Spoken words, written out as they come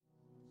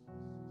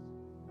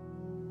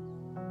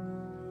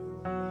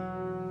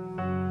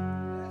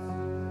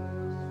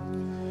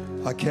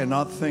I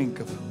cannot think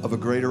of a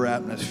greater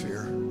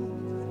atmosphere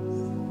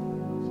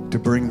to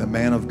bring the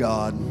man of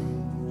God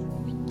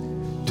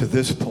to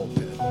this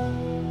pulpit.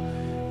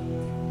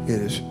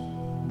 It is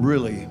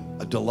really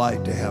a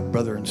delight to have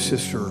Brother and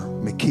Sister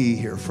McKee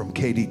here from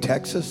Katy,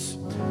 Texas.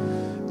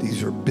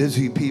 These are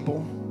busy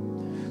people.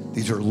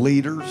 These are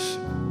leaders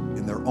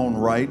in their own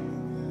right.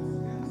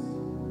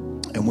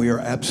 And we are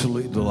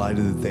absolutely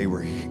delighted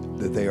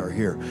that they are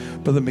here.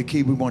 Brother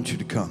McKee, we want you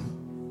to come.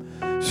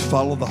 Just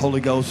follow the Holy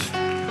Ghost.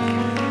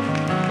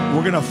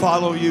 We're going to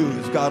follow you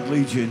as God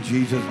leads you in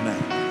Jesus'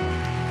 name.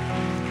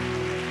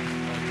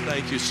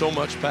 Thank you so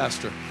much,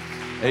 Pastor.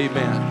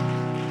 Amen.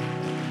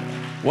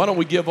 Why don't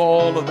we give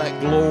all of that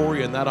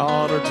glory and that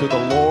honor to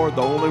the Lord,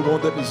 the only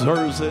one that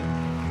deserves it.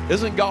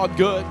 Isn't God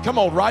good? Come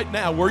on, right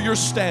now, where you're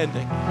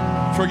standing,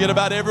 forget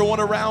about everyone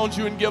around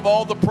you and give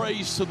all the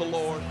praise to the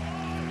Lord.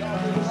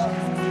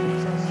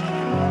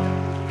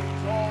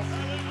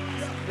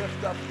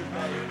 Lift up your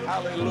name.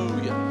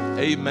 Hallelujah.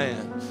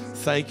 Amen.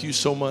 Thank you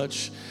so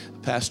much,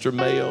 Pastor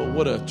Mayo.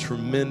 What a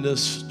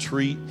tremendous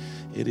treat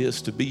it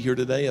is to be here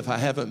today. If I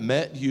haven't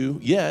met you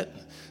yet,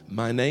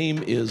 my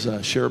name is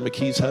Sharon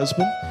McKee's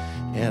husband,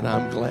 and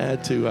I'm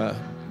glad to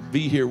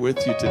be here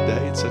with you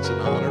today. It's such an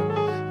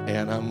honor,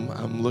 and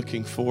I'm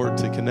looking forward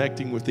to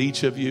connecting with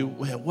each of you.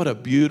 Well, what a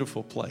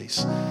beautiful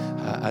place.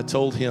 I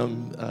told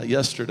him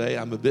yesterday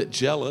I'm a bit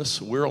jealous.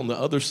 We're on the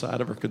other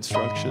side of our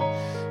construction,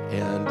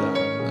 and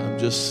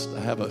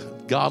I have a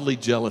godly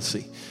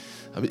jealousy.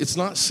 I mean, it's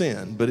not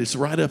sin, but it's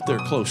right up there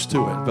close to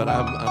it. But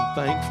I'm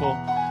thankful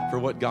for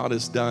what God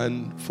has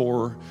done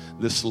for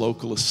this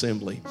local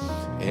assembly.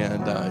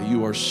 And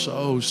you are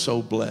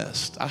so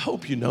blessed. I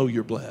hope you know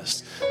you're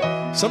blessed.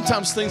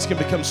 Sometimes things can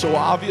become so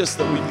obvious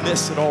that we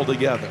miss it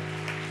altogether.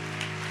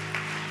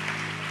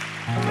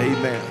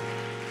 Amen.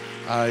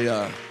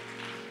 I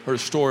heard a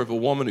story of a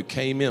woman who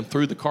came in,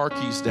 threw the car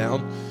keys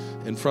down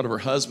in front of her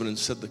husband and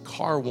said, the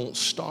car won't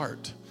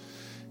start.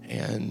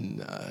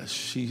 And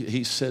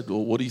he said,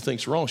 well, what do you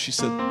think's wrong? She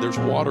said, there's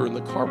water in the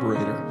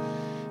carburetor.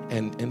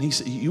 And he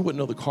said, you wouldn't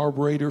know the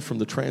carburetor from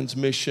the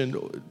transmission.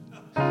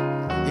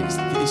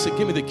 He said,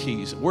 give me the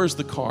keys. Where's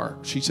the car?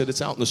 She said,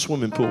 it's out in the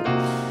swimming pool.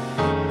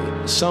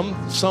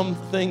 Some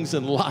things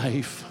in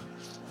life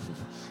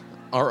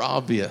are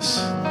obvious.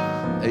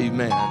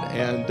 Amen.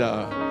 And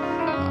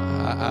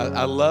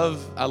I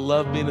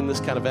love being in this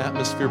kind of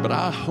atmosphere, but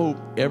I hope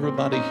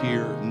everybody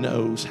here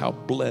knows how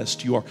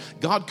blessed you are.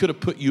 God could have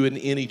put you in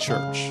any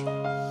church.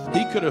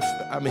 He could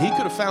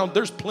have found,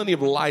 there's plenty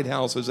of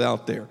lighthouses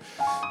out there.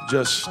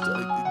 Just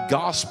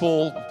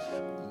gospel,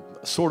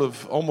 sort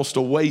of almost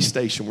a way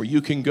station where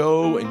you can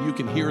go and you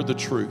can hear the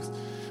truth.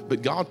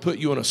 But God put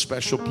you in a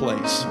special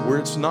place where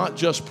it's not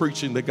just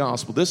preaching the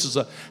gospel. This is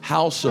a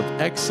house of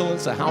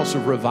excellence, a house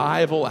of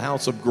revival, a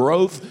house of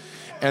growth.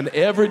 And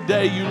every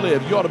day you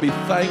live, you ought to be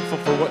thankful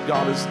for what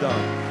God has done.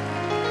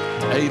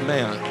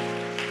 Amen.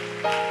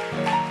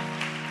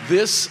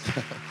 This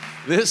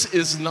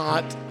is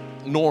not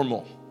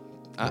normal.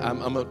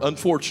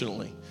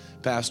 Unfortunately,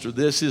 Pastor,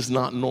 this is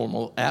not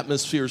normal.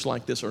 Atmospheres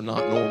like this are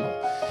not normal.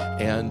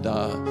 And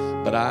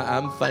but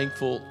I'm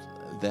thankful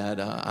that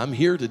I'm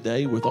here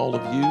today with all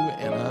of you,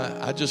 and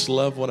I just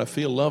love what I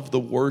feel. Love the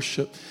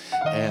worship,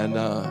 and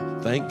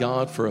thank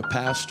God for a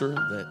pastor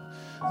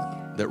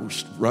that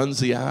runs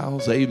the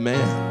aisles. Amen.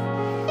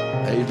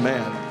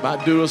 Amen.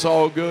 Might do us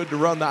all good to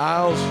run the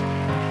aisles.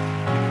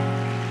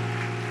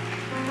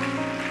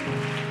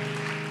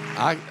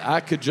 I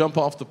could jump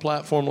off the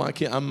platform like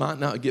him. I might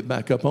not get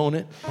back up on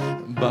it,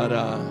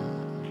 but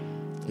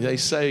they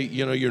say,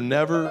 they're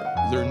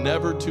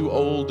never too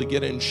old to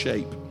get in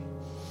shape.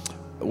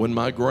 When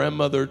my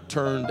grandmother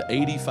turned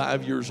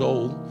 85 years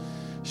old,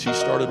 she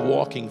started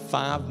walking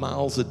 5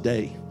 miles a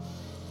day.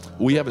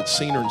 We haven't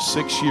seen her in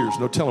 6 years.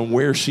 No telling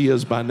where she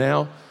is by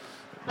now.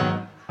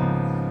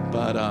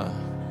 But,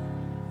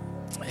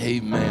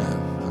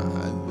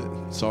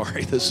 amen.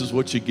 Sorry, this is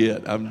what you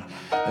get.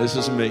 This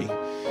is me.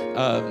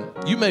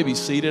 You may be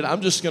seated.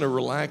 I'm just going to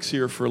relax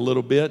here for a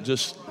little bit.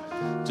 Just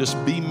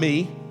be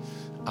me.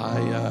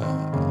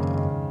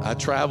 I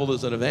traveled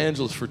as an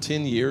evangelist for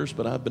 10 years,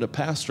 but I've been a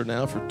pastor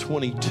now for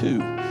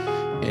 22.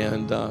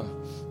 And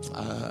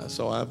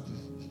so I'm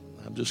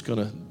just going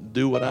to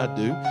do what I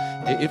do.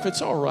 If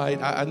it's all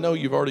right, I know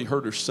you've already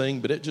heard her sing,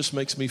 but it just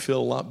makes me feel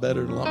a lot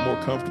better and a lot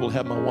more comfortable to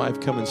have my wife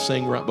come and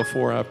sing right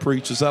before I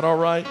preach. Is that all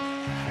right?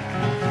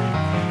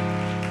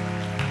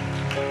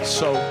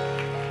 So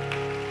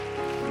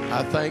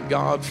I thank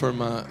God for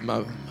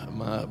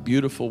my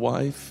beautiful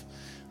wife.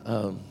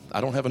 I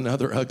don't have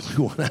another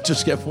ugly one. I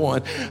just have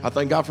one. I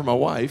thank God for my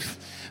wife.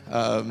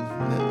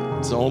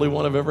 It's the only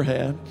one I've ever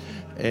had.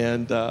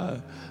 And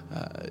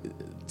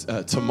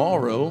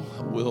tomorrow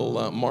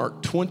will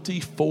mark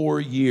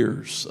 24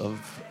 years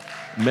of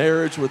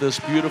marriage with this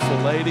beautiful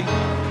lady.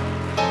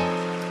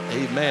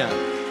 Amen.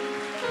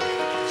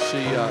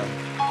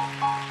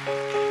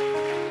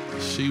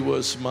 She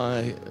was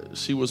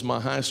my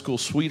high school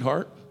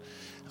sweetheart.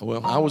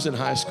 Well, I was in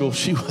high school.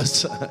 She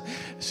was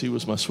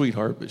my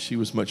sweetheart, but she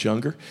was much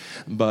younger.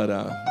 But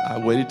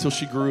I waited till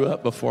she grew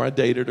up before I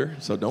dated her,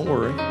 so don't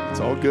worry.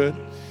 It's all good.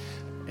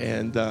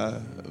 And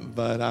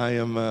but I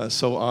am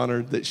so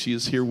honored that she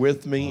is here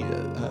with me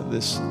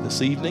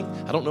this evening.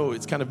 I don't know,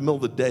 it's kind of middle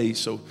of the day,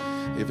 so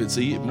if it's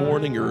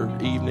morning or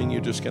evening,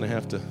 you're just going to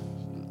have to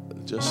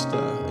just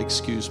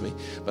excuse me.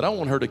 But I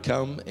want her to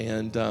come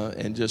and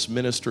just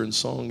minister in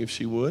song if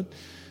she would.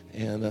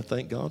 And I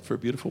thank God for a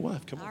beautiful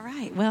wife. Come on. All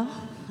right. Well,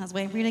 I was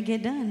waiting for you to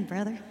get done,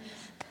 brother.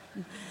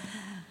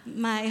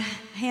 My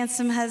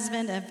handsome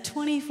husband of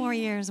 24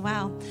 years.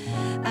 Wow.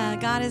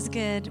 God is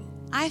good.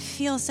 I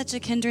feel such a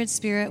kindred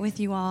spirit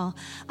with you all.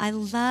 I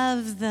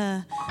love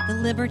the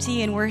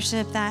liberty and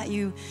worship that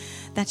you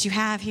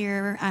have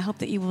here. I hope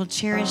that you will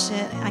cherish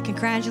it. I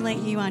congratulate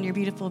you on your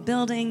beautiful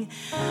building.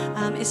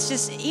 It's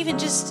just,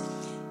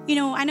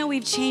 I know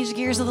we've changed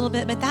gears a little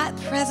bit, but that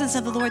presence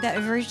of the Lord, that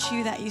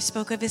virtue that you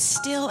spoke of is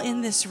still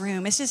in this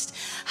room. It's just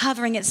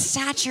hovering. It's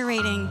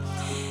saturating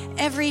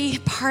every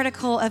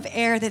particle of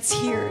air that's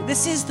here.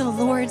 This is the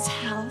Lord's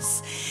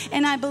house,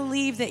 and I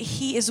believe that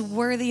He is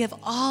worthy of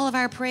all of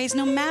our praise,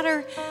 no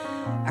matter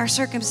our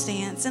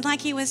circumstance. And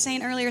like he was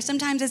saying earlier,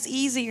 sometimes it's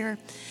easier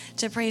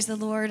to praise the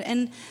Lord,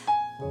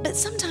 but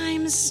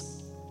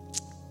sometimes,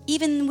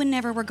 even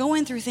whenever we're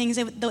going through things,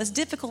 though it's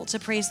difficult to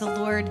praise the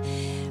Lord,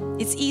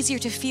 it's easier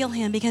to feel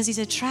Him because He's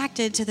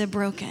attracted to the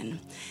broken.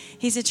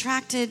 He's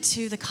attracted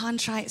to the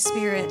contrite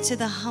spirit, to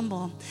the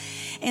humble.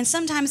 And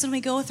sometimes when we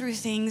go through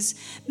things,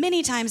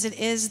 many times it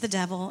is the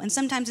devil, and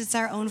sometimes it's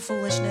our own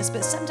foolishness,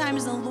 but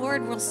sometimes the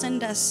Lord will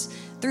send us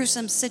through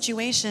some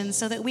situations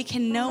so that we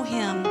can know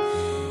Him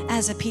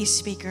as a peace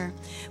speaker.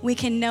 We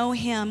can know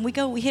Him.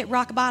 We hit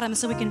rock bottom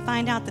so we can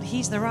find out that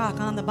He's the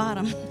rock on the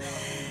bottom.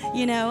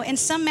 And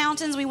some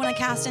mountains we want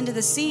to cast into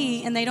the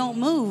sea and they don't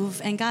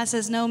move. And God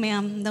says, no,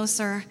 ma'am, no,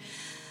 sir.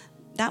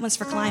 That one's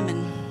for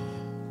climbing.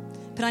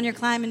 Put on your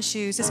climbing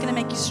shoes. It's going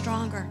to make you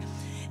stronger.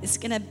 It's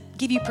going to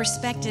give you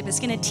perspective. It's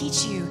going to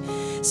teach you.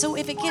 So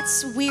if it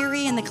gets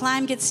weary and the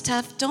climb gets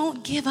tough,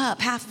 don't give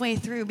up halfway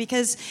through,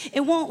 because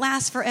it won't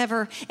last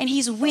forever. And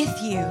He's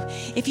with you.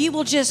 If you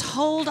will just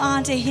hold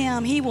on to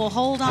Him, He will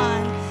hold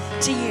on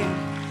to you.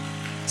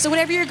 So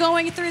whatever you're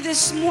going through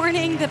this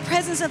morning, the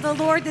presence of the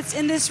Lord that's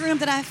in this room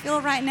that I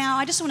feel right now,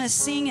 I just want to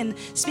sing and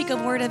speak a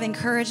word of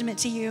encouragement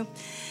to you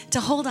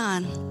to hold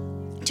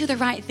on to the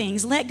right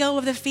things. Let go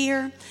of the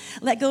fear.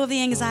 Let go of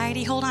the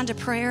anxiety. Hold on to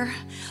prayer.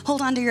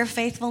 Hold on to your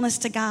faithfulness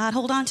to God.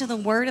 Hold on to the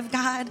Word of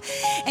God.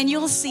 And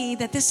you'll see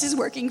that this is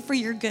working for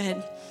your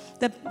good.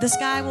 The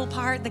sky will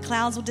part, the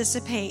clouds will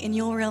dissipate, and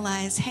you'll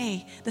realize,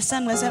 hey, the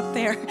sun was up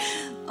there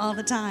all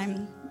the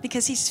time,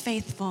 because He's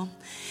faithful.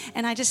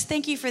 And I just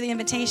thank you for the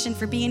invitation,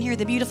 for being here,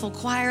 the beautiful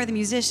choir, the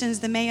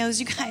musicians, the Mayos,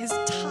 you guys,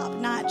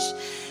 top-notch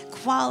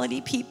quality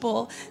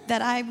people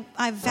that I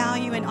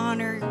value and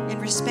honor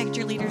and respect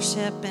your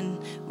leadership. And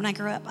when I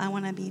grow up, I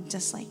want to be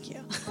just like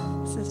you,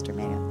 Sister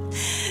Mayo.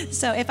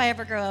 So if I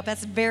ever grow up,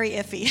 that's very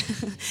iffy.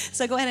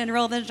 So go ahead and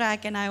roll the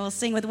track, and I will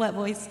sing with what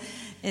voice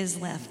is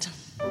left.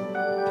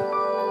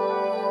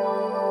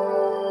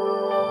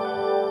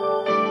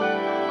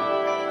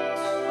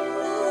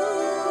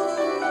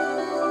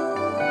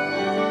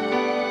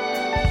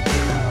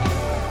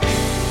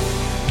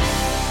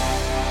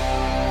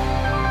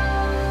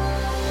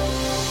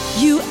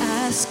 You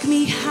ask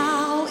me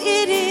how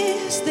it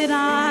is that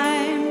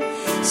I'm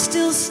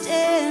still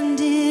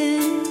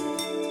standing.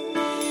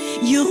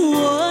 You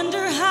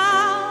wonder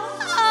how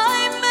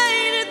I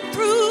made it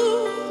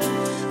through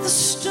the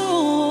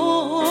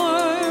storm.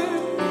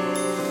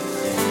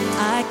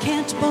 I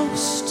can't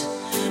boast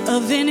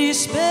of any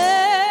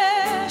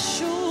special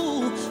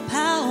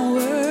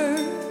power.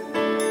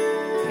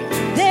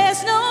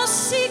 There's no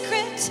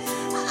secret,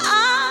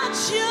 I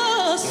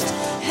just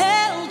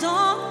held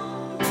on.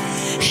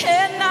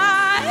 And I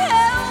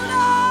held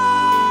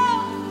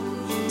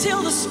on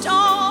till the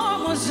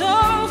storm was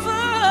over.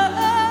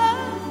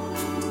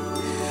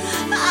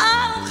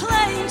 I don't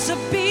claim to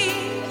be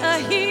a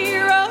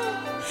hero,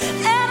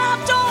 and I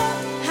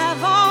don't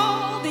have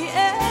all the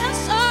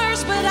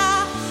answers, but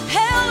I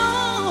held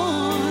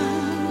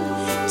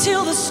on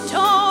till the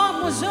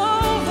storm was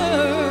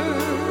over.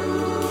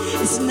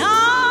 It's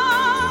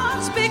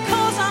not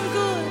because I'm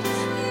good,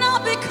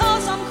 not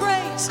because I'm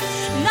great,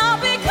 not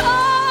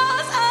because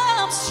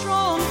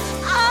strong,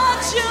 I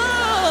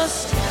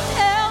just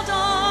held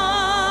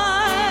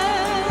on.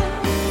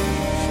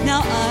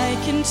 Now I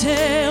can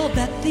tell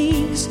that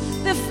things,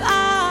 they're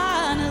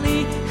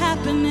finally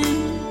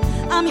happening.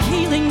 I'm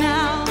healing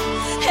now,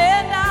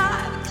 and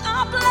I've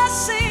got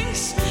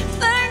blessings.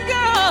 Thank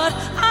God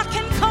I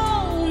can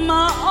call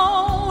my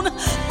own.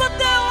 But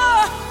there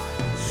were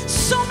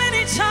so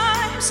many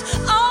times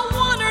I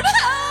wondered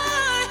how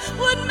I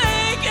would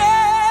make it.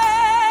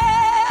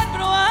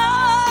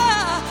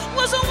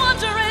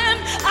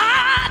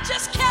 I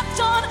just kept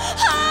on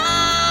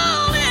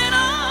holding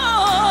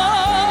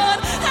on,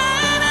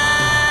 and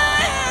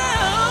I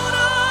held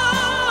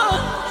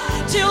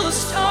on till the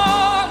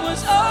storm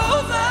was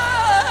over.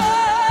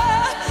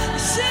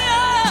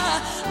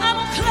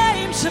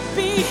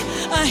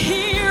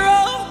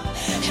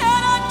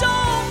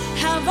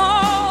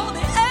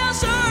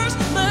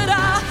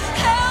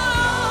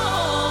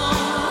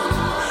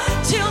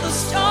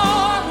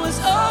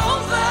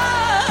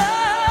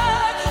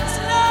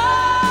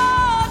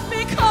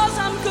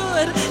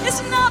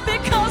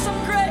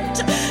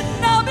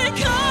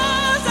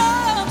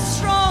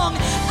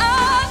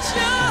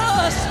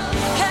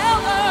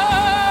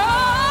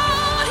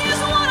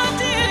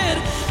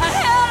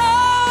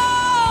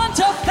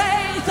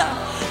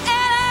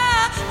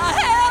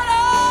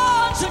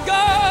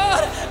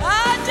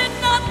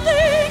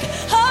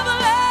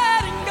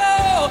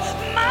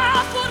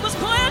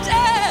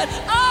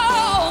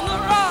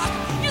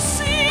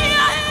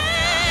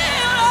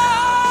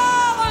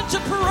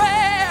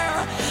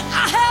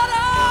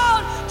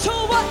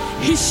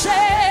 He said,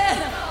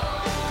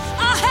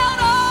 I held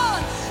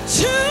on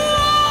to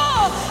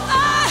all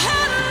I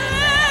had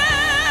left,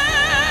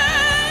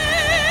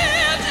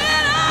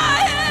 and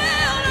I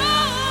held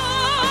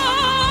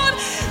on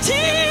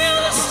till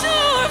the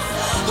storm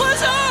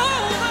was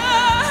over.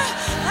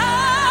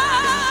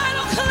 I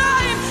don't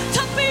claim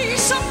to be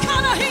some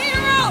kind of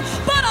hero,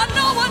 but I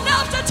know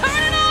enough to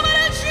turn it over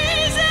to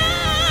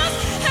Jesus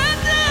and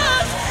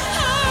just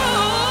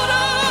hold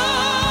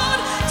on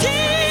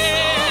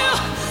till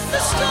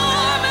the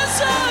storm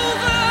is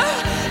over.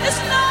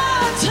 It's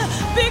not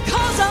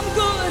because I'm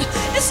good,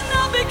 it's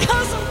not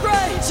because I'm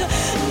great,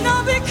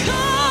 not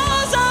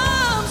because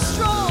I'm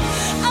strong.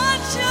 I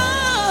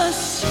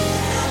just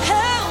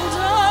held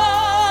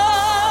on.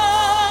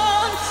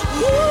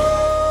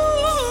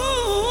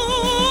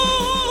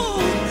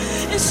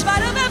 Ooh. In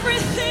spite of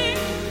everything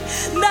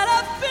that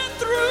I've been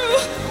through,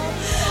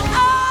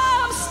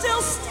 I'm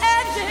still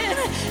standing.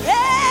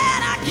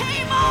 And I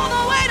came all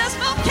the way to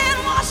Spokane,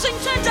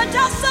 Washington to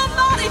tell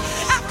somebody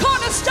at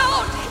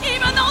Cornerstone,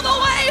 even though the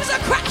waves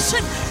are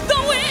crashing, the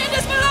wind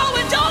is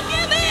blowing, don't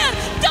give in,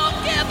 don't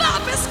give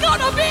up, it's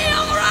gonna be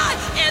all right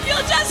if you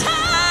just hold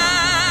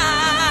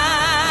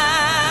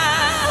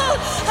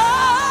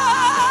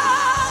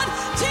on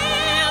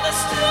till the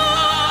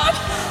storm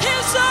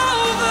is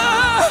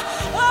over.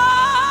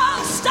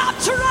 Oh, stop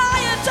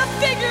trying to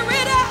figure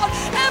it out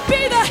and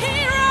be the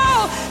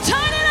hero.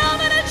 Turn it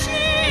over to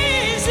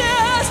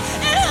Jesus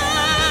and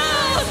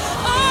hold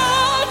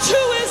on to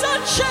his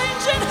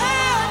unchanging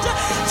hand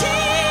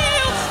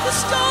till the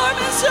storm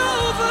is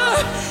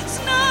over. It's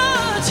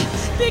not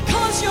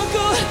because you're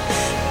good,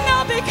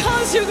 not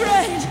because you're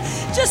great.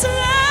 Just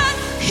let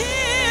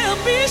him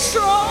be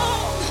strong.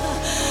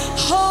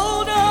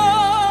 Hold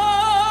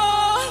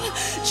on.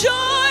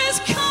 Joy is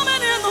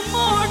coming in the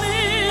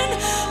morning.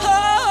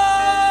 Hold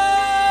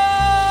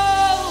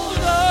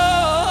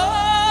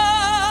on.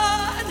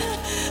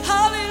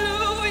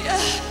 Hallelujah.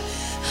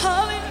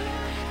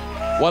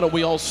 Hallelujah. Why don't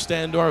we all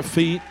stand to our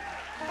feet?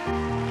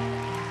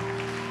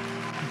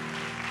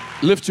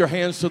 Lift your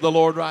hands to the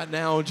Lord right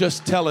now and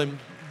just tell him,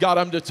 God,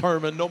 I'm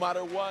determined no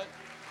matter what.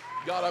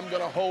 God, I'm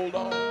going to hold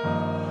on.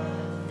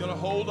 I'm going to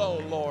hold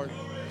on, Lord.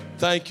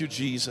 Thank you,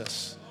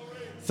 Jesus.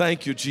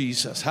 Thank you,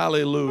 Jesus.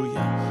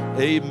 Hallelujah.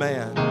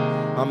 Amen.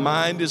 My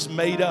mind is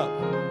made up.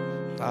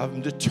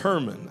 I'm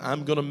determined.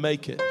 I'm going to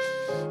make it.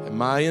 And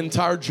my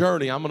entire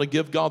journey, I'm going to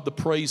give God the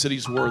praise that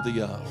he's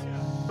worthy of.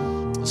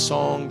 The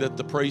song that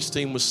the praise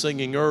team was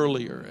singing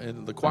earlier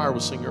and the choir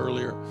was singing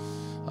earlier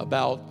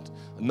about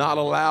not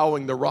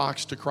allowing the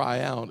rocks to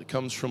cry out. It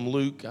comes from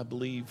Luke, I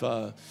believe,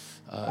 9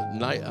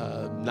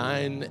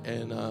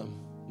 and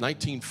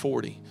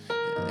 1940.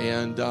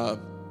 And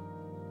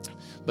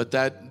but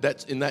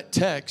that's in that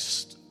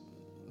text,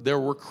 there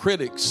were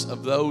critics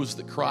of those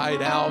that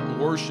cried out and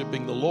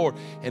worshiping the Lord.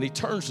 And he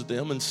turns to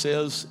them and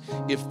says,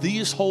 if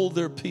these hold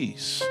their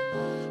peace,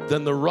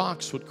 then the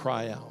rocks would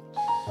cry out.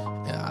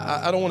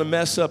 I don't want to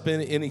mess up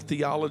any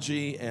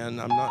theology, and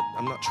I'm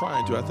not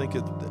trying to. I think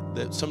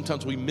that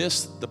sometimes we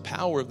miss the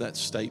power of that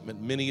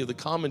statement. Many of the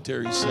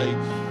commentaries say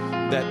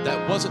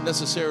that wasn't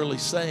necessarily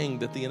saying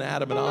that the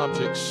inanimate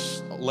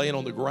objects laying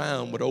on the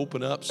ground would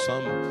open up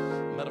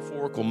some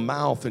metaphorical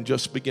mouth and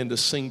just begin to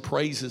sing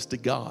praises to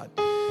God.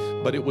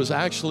 But it was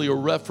actually a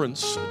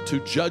reference to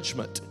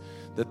judgment,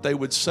 that they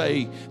would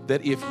say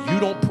that if you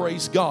don't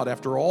praise God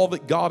after all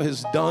that God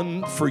has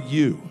done for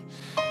you,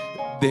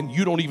 then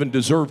you don't even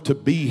deserve to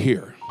be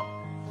here.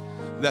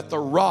 That the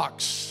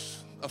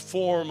rocks, a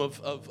form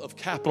of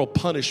capital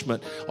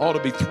punishment, ought to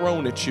be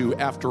thrown at you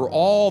after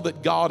all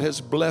that God has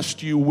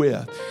blessed you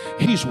with.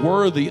 He's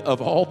worthy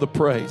of all the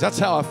praise. That's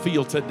how I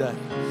feel today.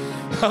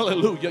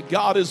 Hallelujah.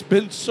 God has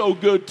been so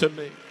good to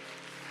me.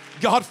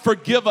 God,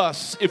 forgive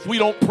us if we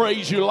don't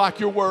praise you like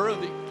you're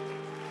worthy.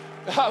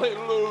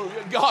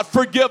 Hallelujah. God,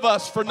 forgive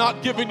us for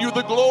not giving you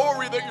the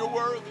glory that you're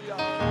worthy of.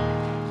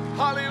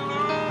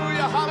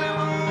 Hallelujah.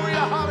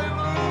 Hallelujah.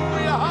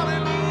 Hallelujah.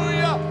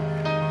 Hallelujah.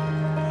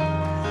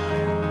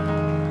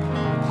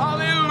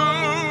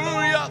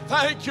 Hallelujah.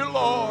 Thank you,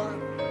 Lord.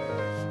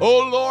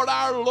 Oh, Lord,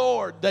 our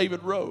Lord,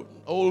 David wrote.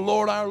 Oh,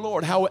 Lord, our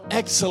Lord, how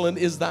excellent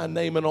is thy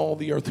name in all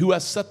the earth, who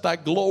hast set thy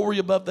glory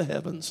above the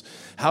heavens.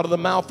 Out of the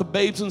mouth of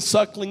babes and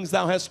sucklings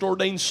thou hast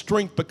ordained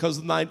strength because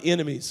of thine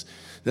enemies,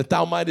 that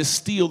thou mightest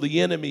steal the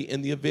enemy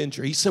and the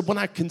avenger. He said, when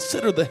I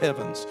consider the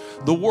heavens,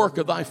 the work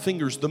of thy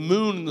fingers, the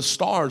moon and the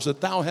stars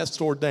that thou hast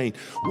ordained,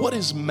 what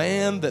is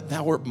man that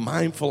thou art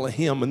mindful of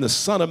him, and the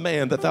son of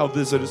man that thou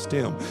visitest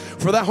him?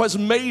 For thou hast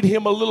made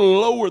him a little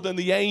lower than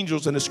the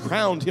angels, and hast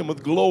crowned him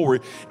with glory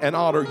and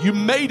honor. You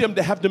made him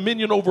to have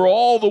dominion over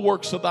all the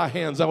works of thy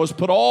hands. Thou hast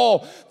put all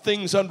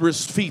things under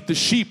his feet, the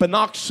sheep and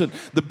oxen,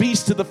 the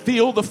beasts of the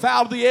field, the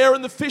fowl of the air,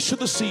 and the fish of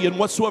the sea, and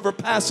whatsoever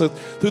passeth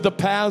through the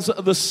paths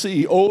of the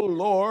sea. O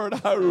Lord, Lord,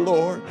 our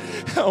Lord.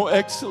 How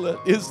excellent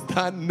is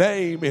thy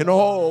name in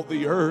all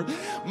the earth.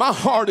 My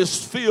heart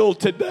is filled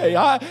today.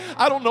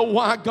 I don't know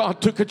why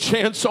God took a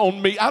chance on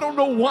me. I don't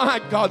know why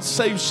God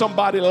saved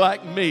somebody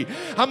like me.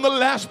 I'm the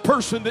last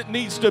person that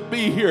needs to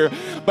be here.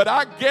 But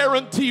I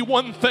guarantee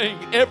one thing.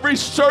 Every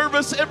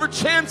service, every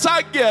chance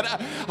I get,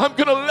 I'm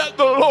going to let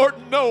the Lord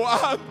know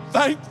I'm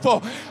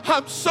thankful.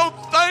 I'm so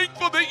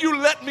thankful that you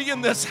let me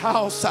in this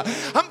house.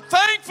 I'm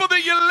thankful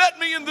that you let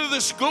me into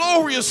this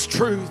glorious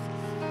truth.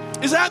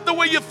 Is that the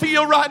way you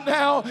feel right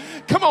now?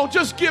 Come on,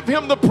 just give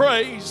him the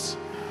praise.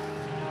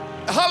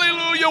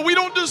 Hallelujah. We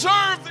don't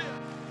deserve this.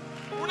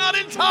 We're not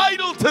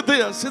entitled to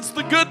this. It's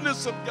the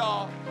goodness of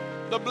God,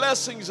 the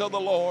blessings of the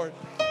Lord.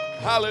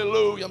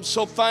 Hallelujah. I'm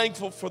so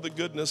thankful for the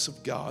goodness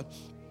of God.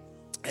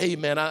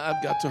 Amen.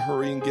 I've got to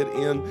hurry and get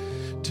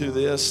into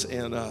this.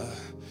 And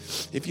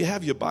if you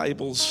have your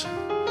Bibles,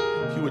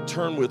 if you would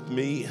turn with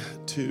me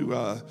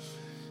to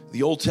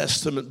the Old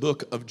Testament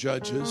book of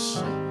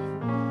Judges.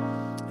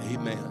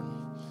 Amen.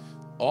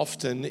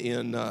 Often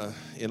in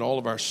all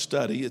of our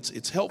study,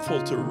 it's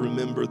helpful to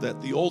remember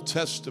that the Old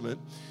Testament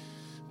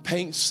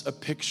paints a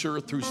picture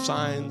through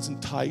signs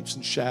and types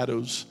and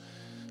shadows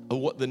of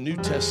what the New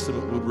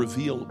Testament would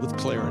reveal with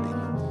clarity.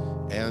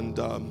 And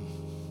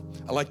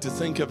I like to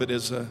think of it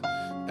as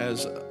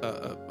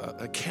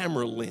a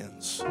camera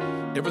lens.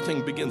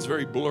 Everything begins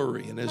very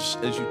blurry, and as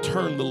you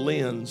turn the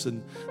lens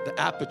and the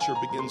aperture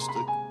begins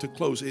to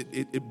close,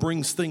 it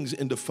brings things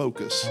into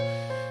focus.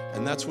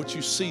 And that's what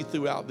you see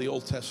throughout the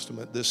Old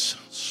Testament, this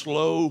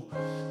slow,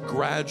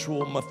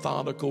 gradual,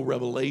 methodical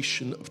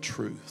revelation of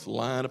truth,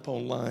 line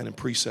upon line and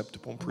precept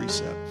upon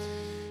precept.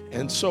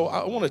 And so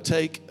I want to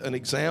take an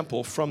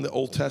example from the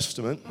Old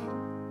Testament,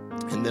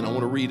 and then I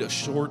want to read a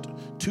short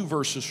 2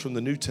 verses from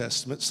the New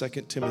Testament,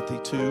 2 Timothy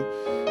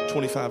 2,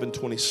 25 and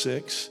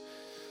 26.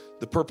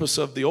 The purpose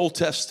of the Old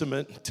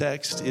Testament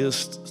text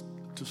is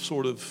to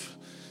sort of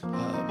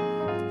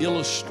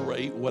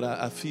illustrate what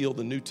I feel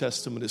the New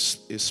Testament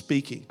is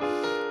speaking.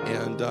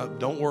 And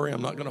don't worry,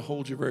 I'm not going to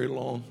hold you very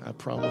long. I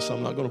promise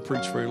I'm not going to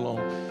preach very long.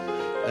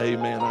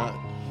 Amen. I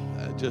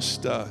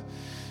just...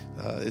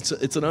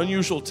 It's an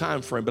unusual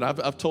time frame, but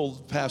I've told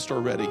the pastor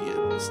already.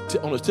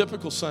 On a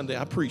typical Sunday,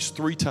 I preach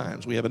 3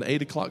 times. We have an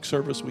 8 o'clock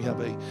service. We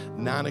have a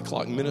 9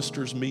 o'clock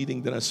ministers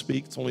meeting that I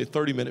speak. It's only a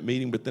 30-minute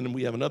meeting, but then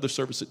we have another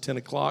service at 10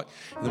 o'clock,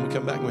 and then we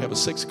come back and we have a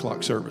 6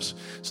 o'clock service.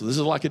 So this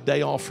is like a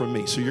day off from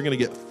me. So you're going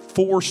to get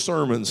 4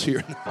 sermons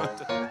here.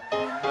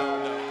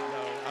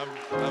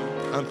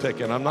 I'm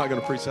picking. I'm not going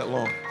to preach that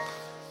long.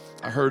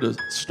 I heard a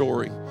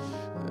story.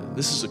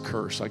 This is a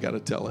curse. I got to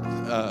tell it.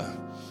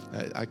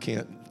 I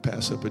can't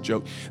pass up a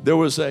joke. There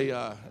was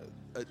a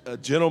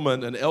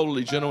gentleman, an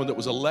elderly gentleman that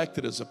was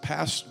elected as a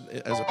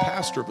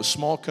pastor of a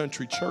small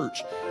country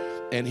church.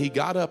 And he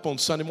got up on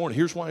Sunday morning.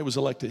 Here's why he was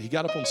elected. He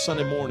got up on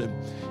Sunday morning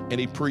and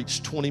he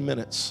preached 20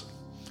 minutes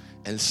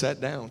and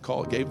sat down,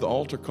 gave the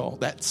altar call.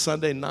 That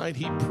Sunday night,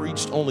 he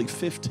preached only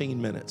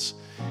 15 minutes.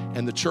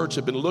 And the church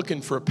had been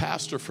looking for a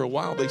pastor for a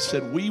while. They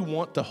said, we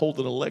want to hold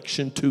an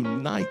election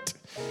tonight.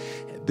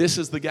 This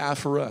is the guy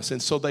for us.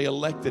 And so they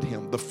elected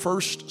him. The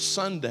first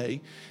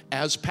Sunday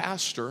as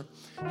pastor,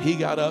 he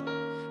got up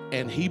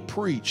and he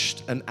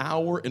preached 1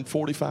 hour and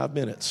 45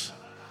 minutes.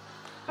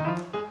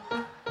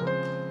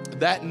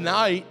 That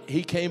night,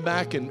 he came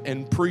back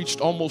and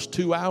preached almost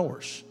 2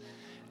 hours.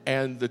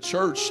 And the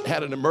church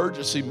had an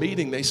emergency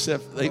meeting. They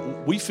said,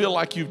 we feel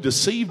like you've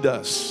deceived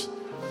us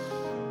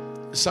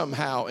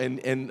somehow.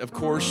 And of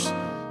course,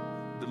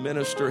 the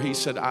minister, he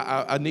said,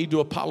 I need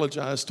to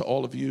apologize to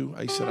all of you.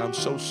 He said, I'm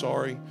so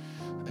sorry.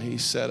 He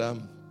said,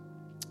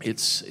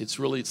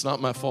 it's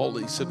not my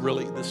fault. He said,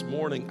 really, this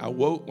morning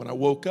when I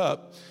woke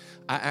up,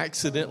 I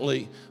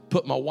accidentally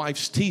put my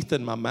wife's teeth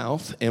in my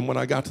mouth, and when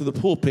I got to the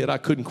pulpit, I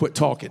couldn't quit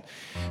talking.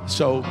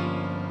 So,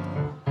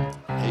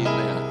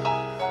 amen.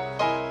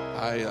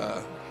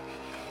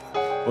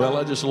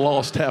 I just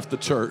lost half the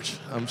church.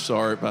 I'm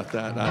sorry about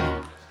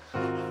that.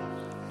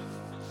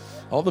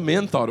 All the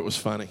men thought it was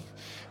funny.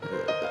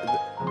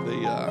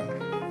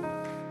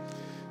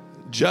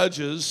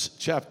 Judges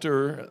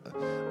chapter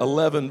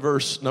 11,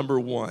 verse number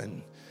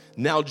 1.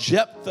 Now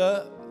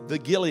Jephthah the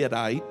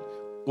Gileadite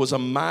was a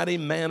mighty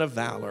man of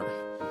valor,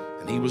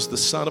 and he was the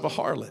son of a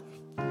harlot.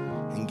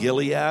 And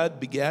Gilead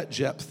begat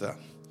Jephthah.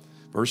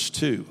 Verse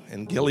 2.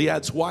 And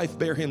Gilead's wife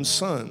bare him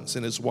sons,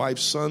 and his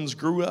wife's sons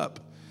grew up.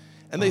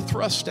 And they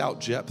thrust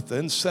out Jephthah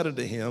and said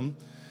unto him,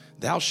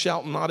 Thou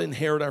shalt not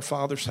inherit our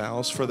father's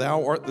house, for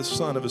thou art the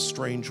son of a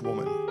strange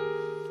woman.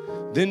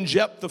 Then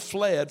Jephthah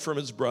fled from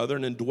his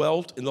brethren and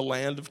dwelt in the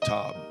land of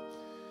Tob.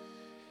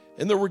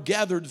 And there were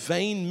gathered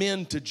vain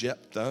men to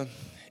Jephthah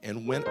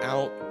and went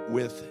out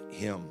with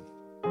him.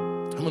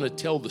 I'm going to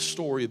tell the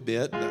story a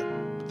bit,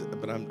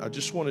 but I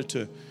just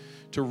wanted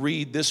to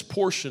read this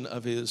portion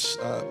of his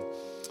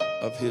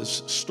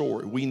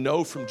story. We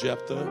know from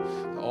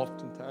Jephthah,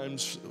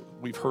 oftentimes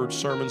we've heard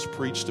sermons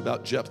preached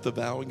about Jephthah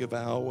vowing a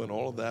vow and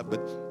all of that, but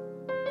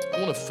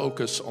I want to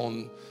focus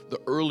on the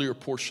earlier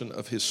portion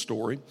of his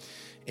story.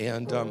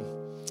 And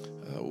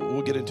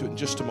We'll get into it in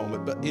just a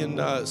moment. But in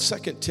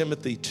 2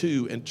 Timothy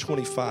 2 and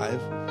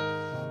 25,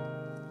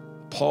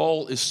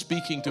 Paul is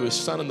speaking to his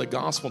son in the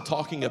gospel,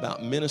 talking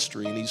about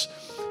ministry, and he's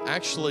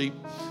actually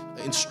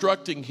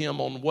instructing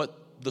him on what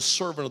the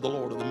servant of the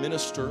Lord, or the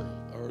minister,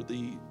 or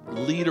the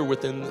leader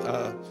within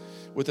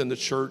the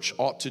church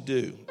ought to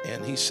do.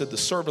 And he said the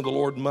servant of the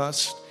Lord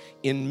must,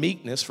 in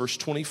meekness, verse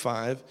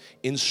 25,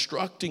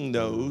 instructing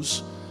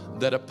those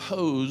that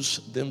oppose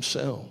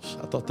themselves.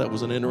 I thought that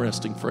was an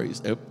interesting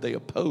phrase. They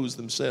oppose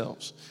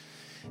themselves.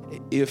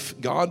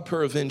 If God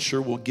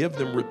peradventure will give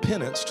them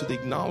repentance to the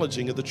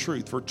acknowledging of the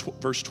truth,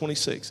 verse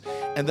 26,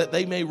 and that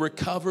they may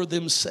recover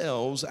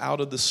themselves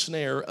out of the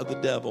snare of the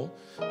devil,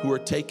 who are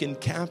taken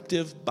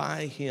captive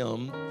by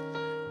him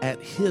at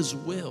his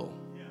will.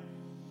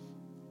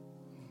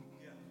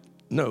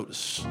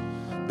 Notice,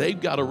 they've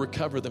got to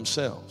recover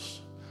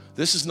themselves.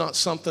 This is not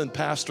something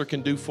pastor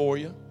can do for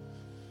you.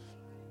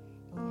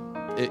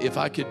 If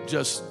I could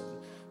just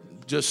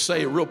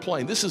say it real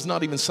plain, this is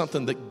not even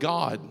something that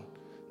God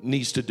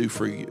needs to do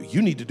for you.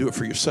 You need to do it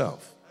for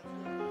yourself.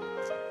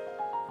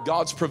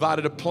 God's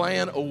provided a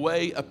plan, a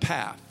way, a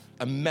path,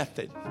 a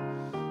method.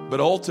 But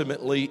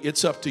ultimately,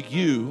 it's up to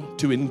you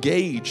to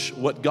engage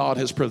what God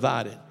has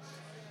provided.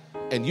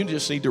 And you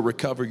just need to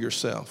recover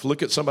yourself.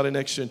 Look at somebody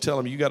next to you and tell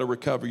them you got to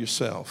recover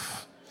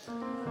yourself.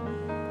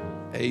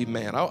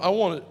 Amen. I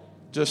want to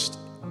just,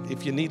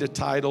 if you need a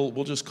title,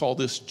 we'll just call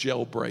this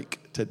Jailbreak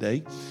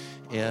today.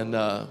 And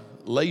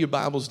lay your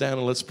Bibles down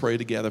and let's pray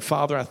together.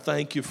 Father, I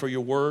thank you for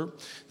your word.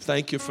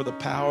 Thank you for the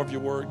power of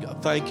your word.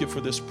 God, thank you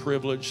for this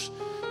privilege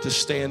to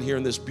stand here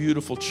in this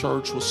beautiful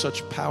church with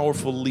such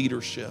powerful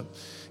leadership.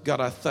 God,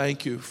 I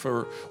thank you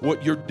for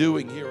what you're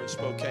doing here in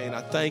Spokane.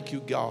 I thank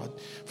you, God,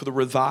 for the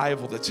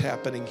revival that's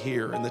happening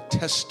here and the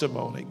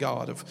testimony,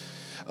 God, of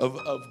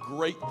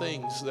great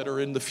things that are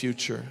in the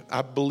future.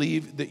 I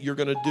believe that you're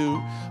going to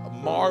do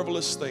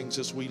marvelous things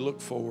as we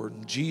look forward.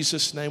 In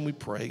Jesus' name we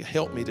pray.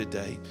 Help me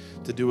today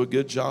to do a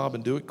good job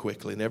and do it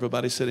quickly. And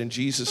everybody said in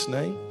Jesus'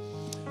 name,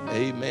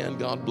 amen.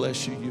 God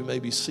bless you. You may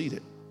be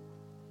seated.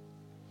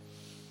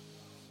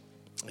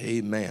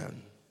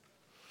 Amen.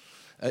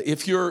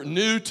 If you're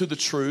new to the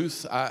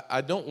truth,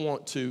 I don't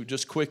want to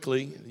just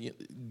quickly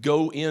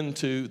go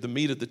into the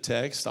meat of the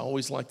text. I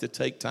always like to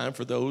take time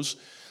for those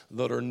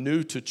that are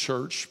new to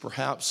church.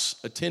 Perhaps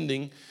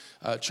attending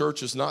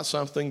church is not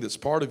something that's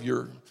part of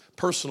your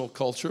personal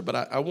culture, but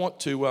I want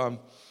to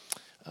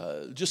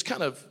just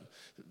kind of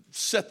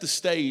set the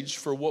stage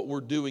for what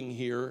we're doing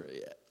here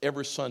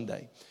every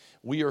Sunday.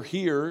 We are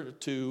here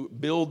to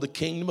build the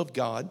kingdom of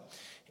God,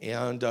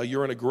 and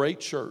you're in a great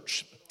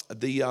church.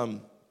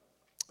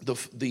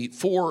 The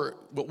four,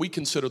 what we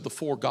consider the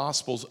four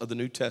Gospels of the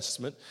New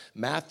Testament,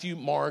 Matthew,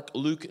 Mark,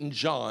 Luke, and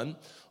John,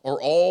 are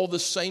all the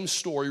same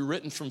story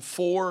written from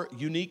four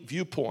unique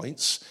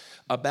viewpoints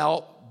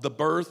about the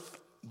birth,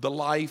 the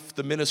life,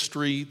 the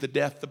ministry, the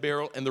death, the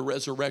burial, and the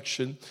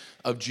resurrection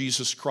of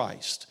Jesus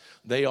Christ.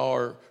 They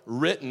are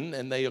written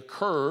and they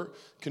occur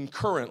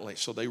concurrently,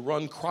 so they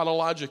run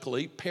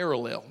chronologically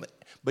parallel.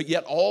 But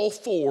yet all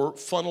four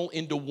funnel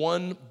into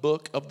one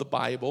book of the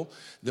Bible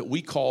that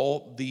we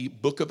call the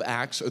book of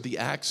Acts, or the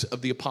Acts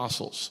of the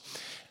Apostles.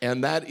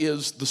 And that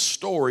is the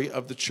story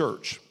of the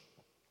church.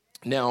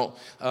 Now,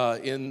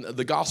 in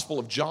the Gospel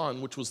of John,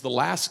 which was the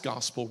last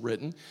gospel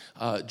written,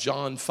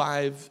 John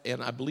 5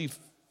 and I believe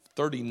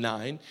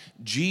 39,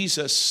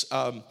 Jesus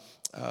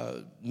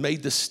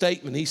made the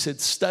statement. He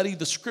said, study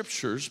the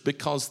scriptures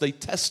because they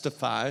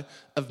testify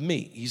of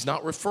me. He's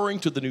not referring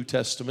to the New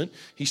Testament.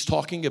 He's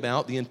talking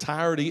about the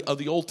entirety of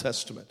the Old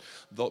Testament,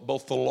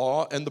 both the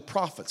law and the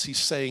prophets. He's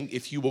saying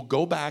if you will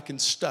go back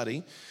and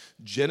study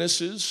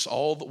Genesis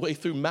all the way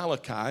through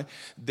Malachi,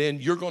 then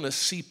you're going to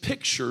see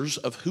pictures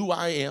of who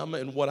I am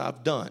and what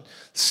I've done.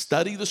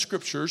 Study the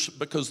scriptures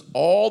because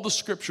all the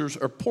scriptures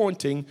are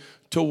pointing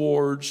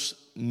towards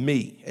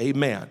me.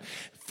 Amen.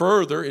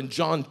 Further, in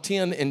John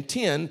 10 and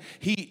 10,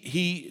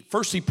 he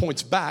first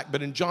points back,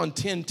 but in John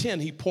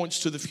 10:10, he points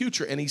to the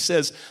future, and he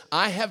says,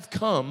 I have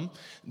come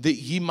that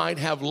ye might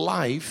have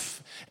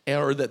life,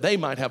 or that they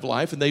might have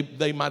life, and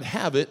they might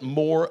have it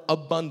more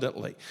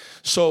abundantly.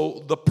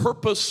 So the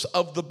purpose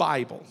of the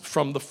Bible,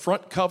 from the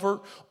front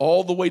cover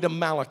all the way to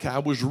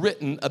Malachi, was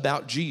written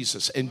about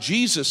Jesus. And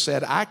Jesus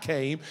said, I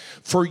came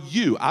for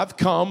you. I've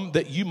come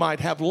that you might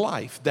have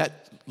life.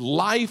 That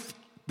life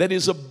that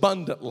is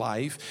abundant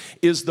life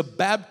is the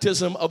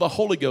baptism of the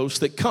Holy Ghost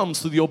that comes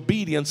through the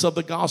obedience of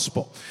the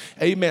gospel.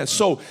 Amen.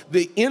 So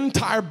the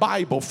entire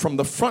Bible, from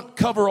the front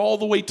cover all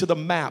the way to the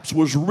maps,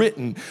 was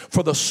written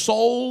for the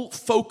sole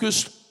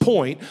focused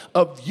point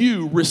of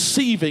you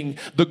receiving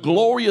the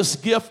glorious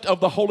gift of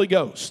the Holy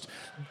Ghost.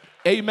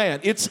 Amen.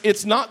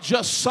 It's not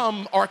just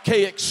some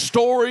archaic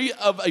story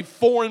of a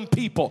foreign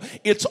people.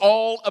 It's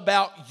all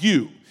about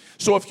you.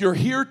 So if you're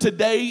here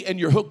today and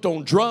you're hooked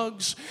on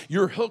drugs,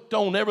 you're hooked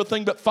on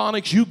everything but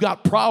phonics, you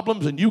got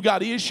problems and you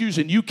got issues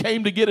and you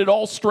came to get it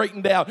all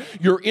straightened out,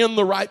 you're in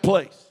the right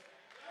place.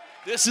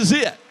 This is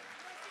it.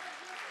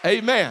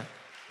 Amen.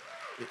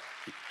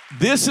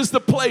 This is the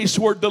place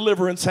where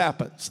deliverance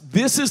happens.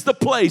 This is the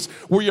place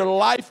where your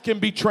life can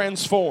be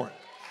transformed.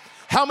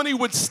 How many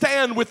would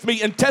stand with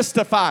me and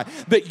testify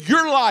that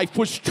your life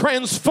was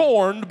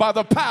transformed by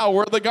the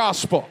power of the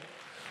gospel?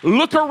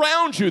 Look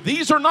around you.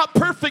 These are not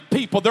perfect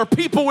people. They're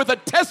people with a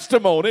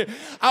testimony.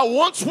 I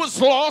once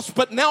was lost,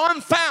 but now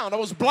I'm found. I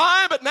was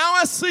blind, but now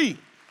I see.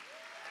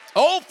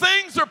 Old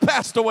things are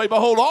passed away.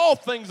 Behold, all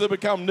things have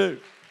become new.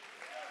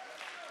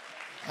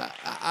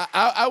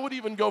 I would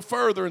even go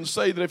further and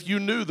say that if you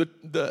knew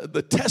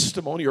the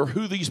testimony or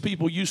who these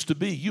people used to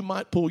be, you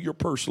might pull your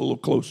purse a little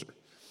closer.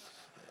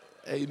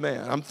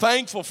 Amen. I'm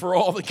thankful for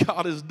all that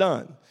God has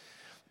done.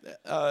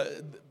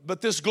 But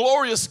this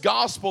glorious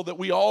gospel that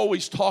we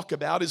always talk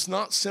about is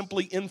not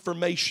simply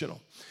informational.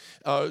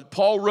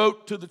 Paul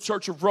wrote to the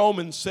church of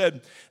Romans,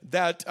 said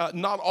that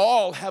not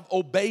all have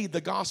obeyed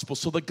the gospel.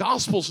 So the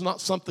gospel is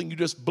not something you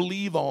just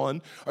believe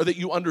on or that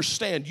you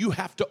understand. You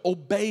have to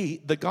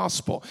obey the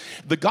gospel.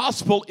 The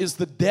gospel is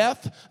the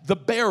death, the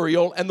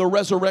burial, and the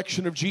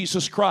resurrection of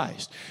Jesus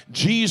Christ.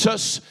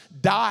 Jesus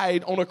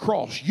died on a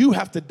cross. You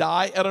have to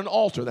die at an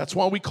altar. That's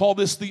why we call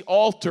this the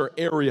altar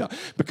area,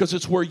 because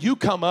it's where you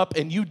come up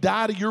and you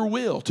die to your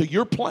will, to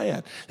your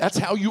plan. That's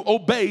how you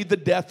obey the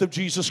death of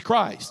Jesus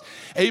Christ.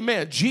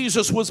 Amen.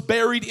 Jesus was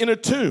buried in a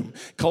tomb.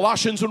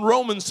 Colossians and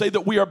Romans say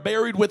that we are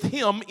buried with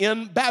him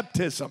in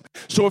baptism.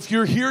 So if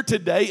you're here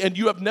today and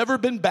you have never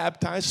been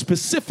baptized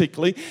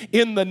specifically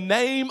in the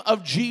name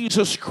of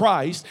Jesus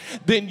Christ,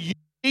 then you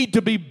need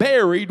to be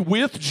buried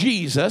with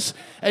Jesus,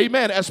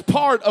 amen, as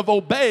part of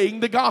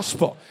obeying the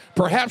gospel.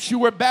 Perhaps you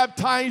were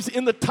baptized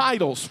in the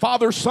titles,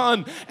 Father,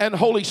 Son, and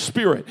Holy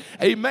Spirit.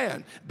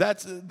 Amen.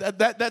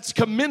 That's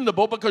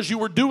commendable because you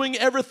were doing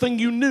everything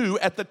you knew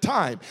at the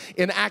time.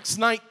 In Acts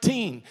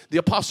 19, the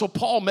Apostle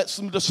Paul met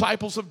some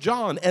disciples of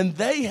John, and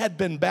they had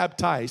been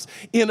baptized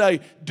in a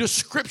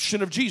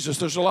description of Jesus.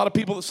 There's a lot of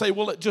people that say,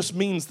 well, it just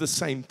means the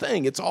same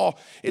thing. It's all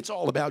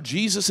about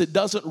Jesus. It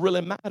doesn't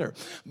really matter.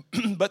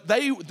 But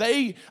they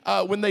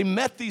when they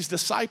met these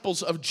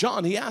disciples of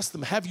John, he asked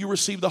them, have you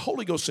received the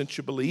Holy Ghost since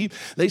you believe?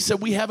 They said,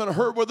 we haven't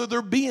heard whether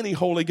there be any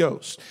Holy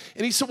Ghost.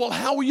 And he said, well,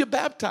 how were you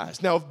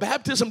baptized? Now, if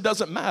baptism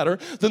doesn't matter,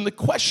 then the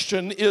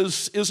question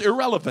is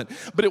irrelevant.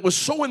 But it was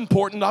so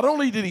important, not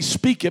only did he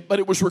speak it, but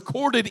it was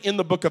recorded in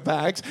the book of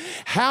Acts.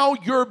 How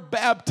you're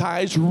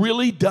baptized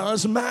really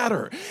does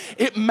matter.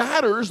 It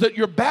matters that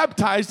you're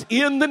baptized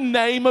in the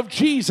name of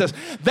Jesus.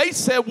 They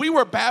said we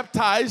were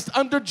baptized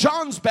under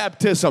John's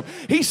baptism.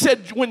 He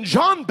said when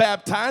John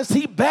baptized,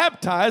 he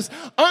baptized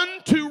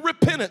unto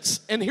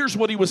repentance. And here's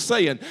what he was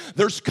saying.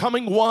 There's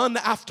coming one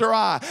after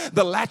I,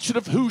 the latchet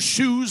of whose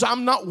shoes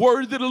I'm not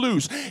worthy to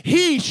loose.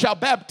 He shall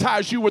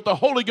baptize you with the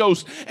Holy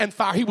Ghost and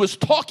fire. He was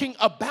talking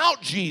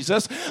about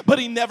Jesus, but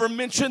he never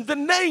mentioned the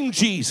name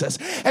Jesus.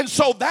 And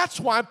so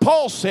that's why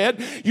Paul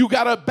said you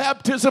got a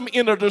baptism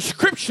in a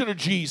description of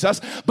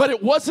Jesus, but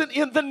it wasn't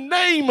in the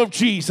name of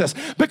Jesus,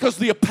 because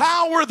the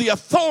power, the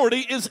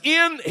authority is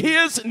in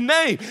his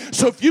name.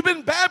 So if you've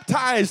been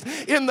baptized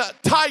in the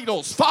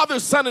titles, Father,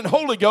 Son, and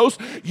Holy Ghost,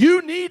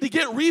 you need to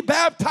get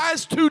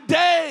rebaptized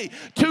today,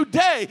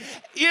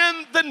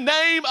 in the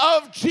name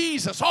of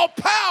Jesus. All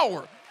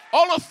power,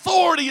 all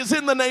authority is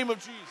in the name of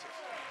Jesus.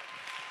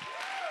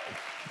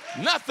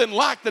 Nothing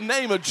like the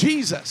name of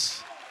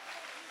Jesus.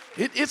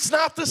 It's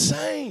not the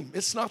same.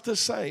 It's not the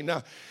same.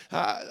 Now,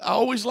 I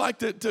always like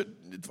to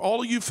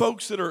all of you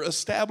folks that are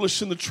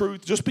established in the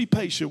truth, just be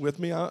patient with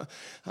me. I'm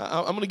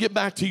going to get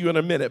back to you in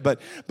a minute. But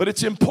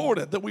it's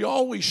important that we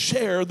always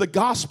share the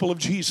gospel of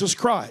Jesus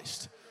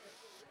Christ.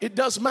 It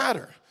does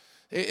matter.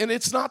 And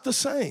it's not the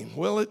same.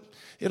 Well,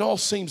 it all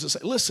seems the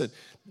same. Listen,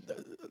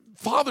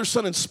 Father,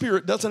 Son, and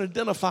Spirit doesn't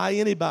identify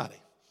anybody.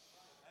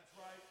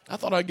 I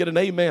thought I'd get an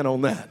amen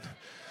on that.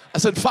 I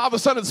said, Father,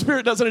 Son, and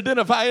Spirit doesn't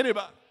identify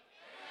anybody.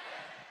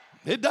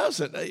 It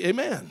doesn't.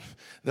 Amen.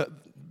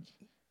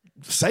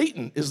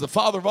 Satan is the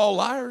father of all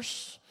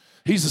liars.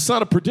 He's the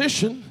son of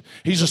perdition.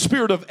 He's a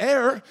spirit of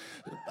error.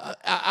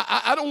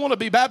 I don't want to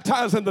be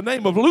baptized in the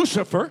name of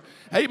Lucifer.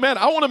 Amen.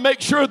 I want to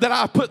make sure that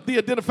I put the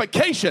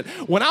identification.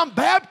 When I'm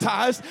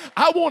baptized,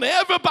 I want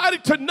everybody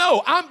to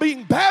know I'm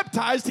being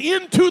baptized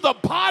into the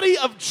body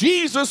of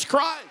Jesus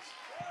Christ.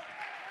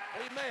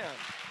 Amen.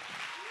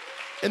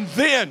 And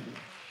then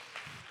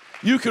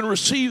you can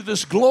receive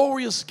this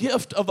glorious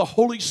gift of the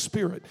Holy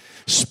Spirit,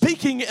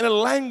 speaking in a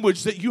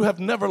language that you have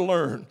never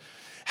learned.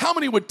 How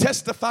many would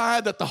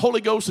testify that the Holy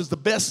Ghost is the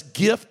best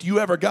gift you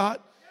ever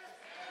got?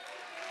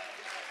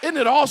 Isn't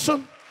it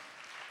awesome?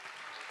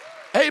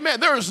 Amen.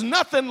 There is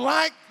nothing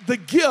like the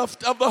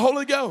gift of the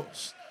Holy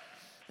Ghost.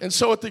 And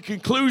so at the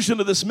conclusion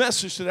of this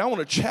message today, I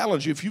want to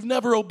challenge you. If you've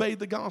never obeyed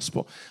the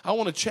gospel, I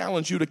want to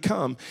challenge you to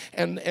come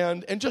and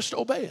just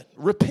obey it.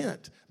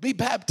 Repent, be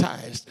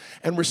baptized,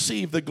 and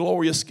receive the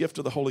glorious gift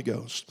of the Holy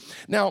Ghost.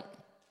 Now,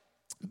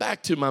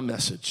 back to my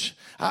message.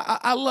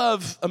 I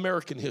love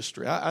American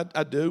history.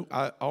 I do.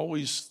 I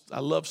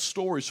love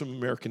stories from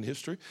American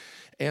history.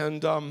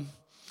 And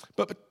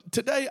but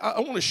today I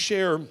want to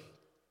share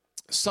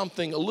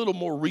something a little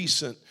more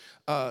recent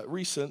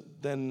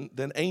recent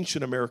than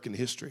ancient American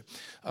history.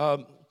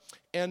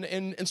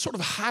 And sort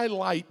of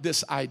highlight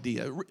this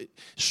idea. It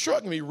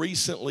struck me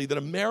recently that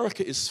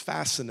America is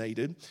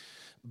fascinated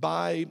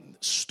by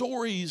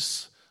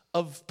stories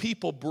of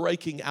people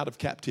breaking out of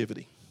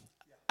captivity.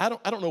 I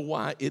don't know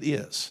why it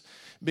is,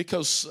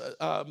 because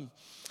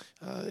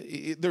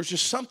there's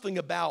just something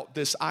about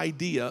this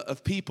idea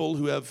of people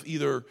who have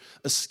either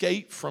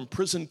escaped from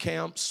prison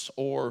camps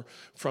or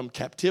from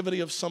captivity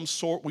of some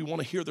sort. We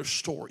want to hear their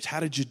stories. How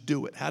did you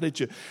do it? How did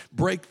you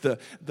break the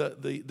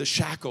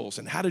shackles?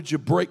 And how did you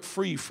break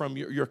free from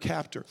your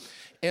captor?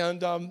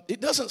 And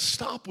it doesn't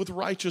stop with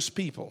righteous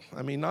people.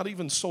 I mean, not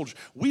even soldiers.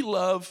 We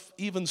love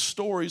even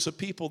stories of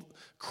people,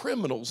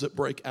 criminals that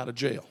break out of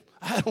jail.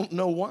 I don't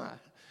know why.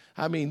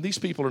 I mean, these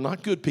people are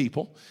not good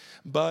people,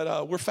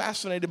 but we're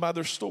fascinated by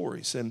their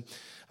stories. And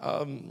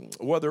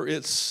whether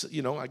it's,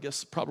 I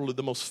guess probably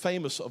the most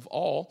famous of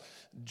all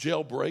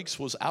jailbreaks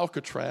was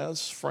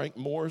Alcatraz, Frank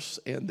Morris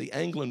and the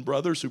Anglin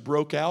brothers who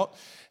broke out.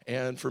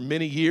 And for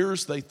many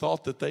years, they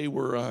thought that they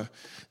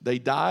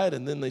died,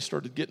 and then they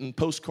started getting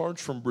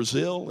postcards from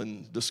Brazil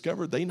and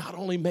discovered they not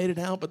only made it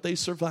out, but they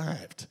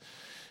survived.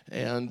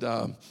 And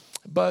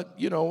but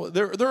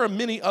there are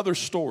many other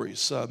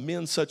stories,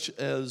 men such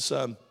as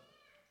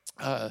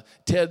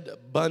Ted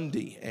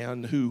Bundy,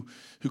 and who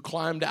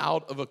climbed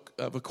out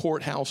of a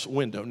courthouse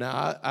window.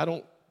 Now, I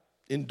don't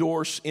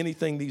endorse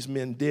anything these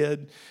men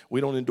did.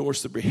 We don't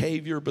endorse the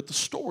behavior, but the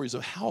stories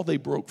of how they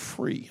broke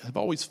free have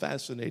always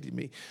fascinated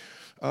me.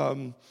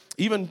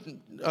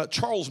 Even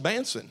Charles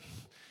Manson,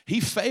 he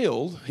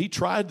failed. He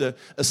tried to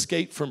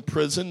escape from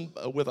prison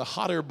with a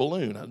hot air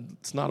balloon.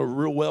 It's not a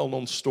real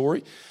well-known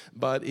story,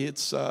 but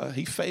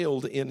he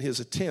failed in his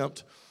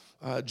attempt.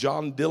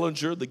 John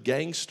Dillinger, the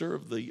gangster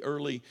of the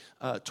early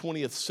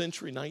 20th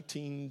century,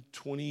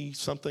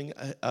 1920-something,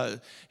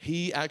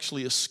 he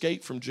actually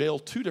escaped from jail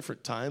 2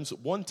 different times. At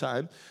one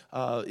time,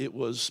 it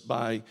was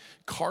by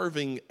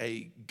carving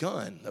a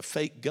gun, a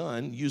fake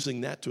gun,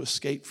 using that to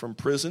escape from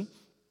prison.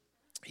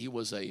 He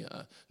was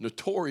a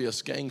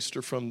notorious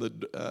gangster from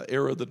the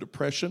era of the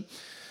Depression.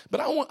 But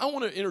I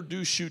want to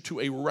introduce you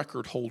to a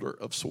record holder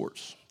of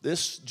sorts.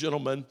 This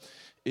gentleman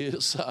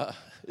his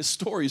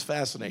stories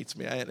fascinates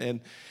me,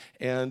 and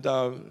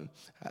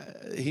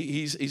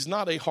he's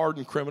not a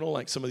hardened criminal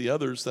like some of the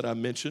others that I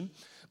mentioned,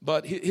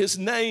 but his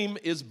name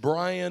is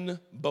Brian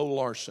Bo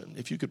Larson.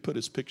 If you could put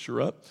his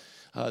picture up.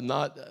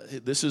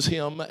 This is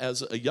him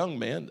as a young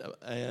man,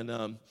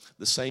 and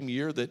the same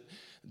year that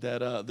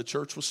the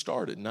church was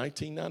started,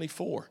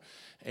 1994,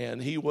 and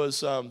he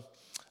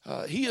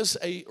is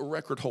a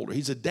record holder.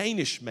 He's a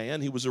Danish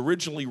man. He was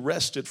originally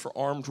arrested for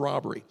armed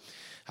robbery.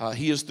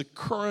 He is the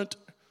current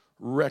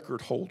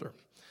record holder,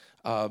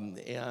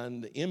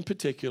 and in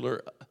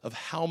particular of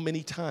how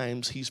many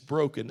times he's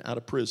broken out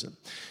of prison.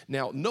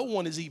 Now, no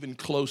one is even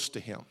close to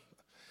him.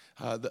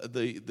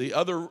 The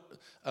other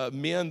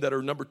men that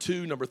are number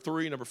 2, number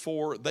 3, number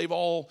 4, they've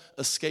all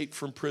escaped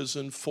from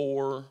prison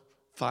 4,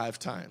 5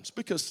 times.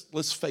 Because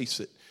let's face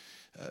it,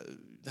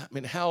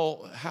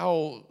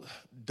 how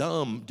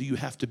dumb do you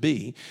have to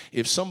be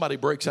if somebody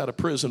breaks out of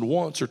prison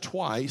once or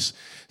twice?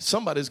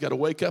 Somebody's got to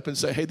wake up and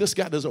say, hey, this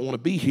guy doesn't want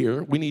to be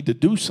here. We need to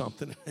do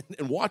something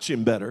and watch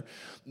him better.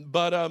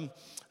 But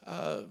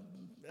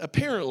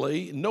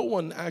apparently, no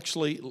one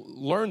actually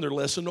learned their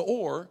lesson,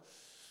 or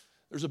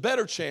there's a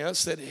better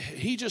chance that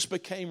he just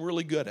became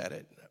really good at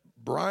it.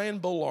 Brian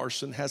Bo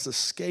Larson has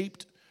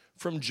escaped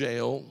from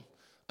jail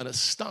an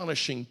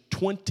astonishing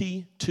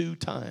 22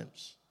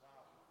 times.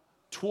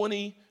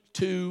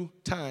 22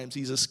 times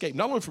he's escaped,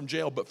 not only from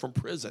jail, but from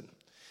prison.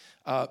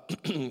 And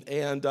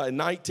in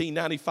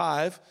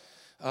 1995,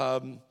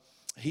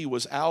 he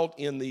was out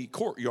in the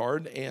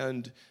courtyard,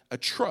 and a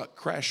truck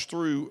crashed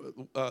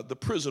through the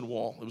prison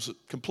wall. It was a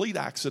complete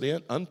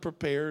accident,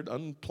 unprepared,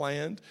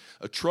 unplanned.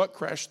 A truck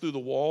crashed through the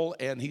wall,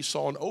 and he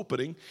saw an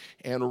opening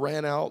and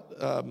ran out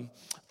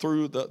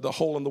through the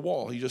hole in the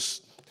wall. He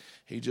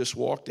just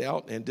walked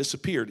out and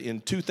disappeared.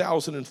 In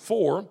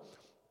 2004,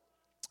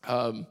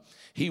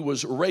 he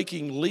was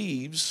raking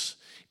leaves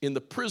in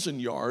the prison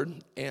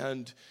yard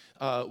and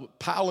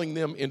piling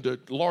them into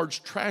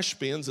large trash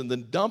bins and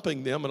then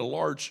dumping them in a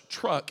large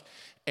truck.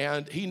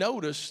 And he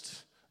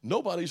noticed,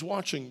 nobody's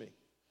watching me.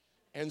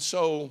 And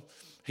so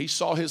he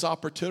saw his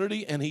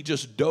opportunity, and he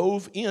just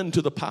dove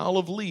into the pile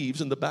of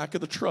leaves in the back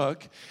of the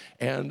truck,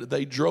 and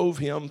they drove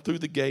him through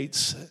the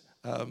gates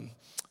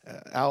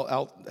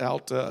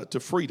out to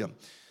freedom.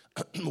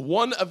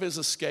 One of his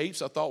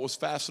escapes I thought was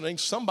fascinating.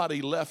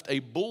 Somebody left a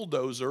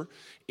bulldozer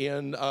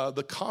in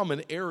the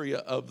common area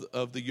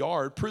of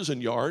the prison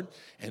yard,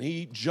 and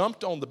he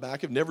jumped on the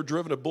back. I've never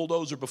driven a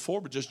bulldozer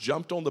before, but just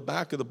jumped on the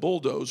back of the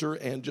bulldozer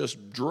and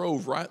just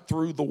drove right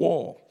through the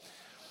wall.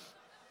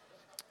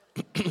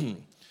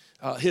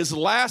 His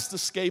last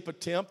escape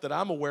attempt that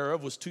I'm aware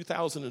of was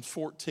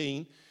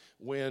 2014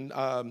 when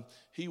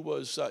he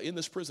was in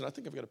this prison. I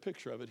think I've got a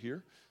picture of it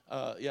here.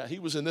 He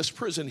was in this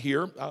prison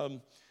here.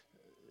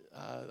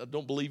 I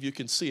don't believe you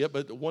can see it,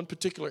 but one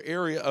particular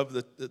area of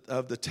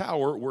the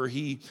tower where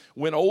he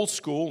went old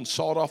school and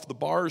sawed off the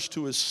bars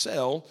to his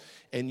cell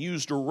and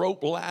used a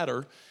rope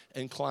ladder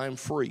and climbed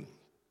free.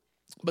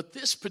 But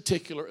this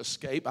particular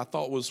escape I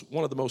thought was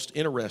one of the most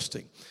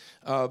interesting.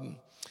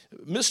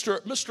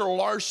 Mr.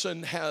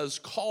 Larson has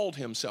called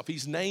himself,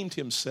 he's named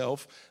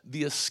himself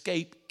the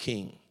Escape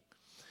King.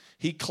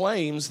 He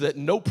claims that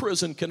no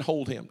prison can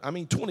hold him.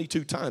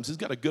 22 times. He's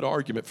got a good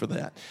argument for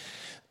that.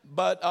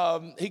 But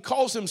he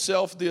calls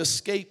himself the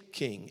Escape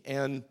King.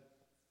 And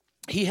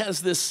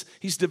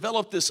he's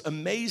developed this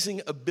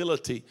amazing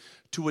ability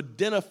to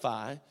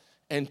identify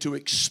and to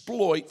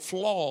exploit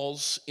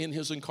flaws in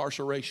his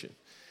incarceration.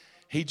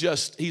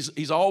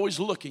 He's always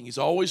looking. He's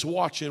always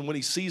watching. When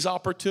he sees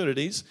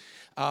opportunities,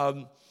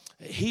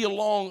 he,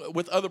 along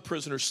with other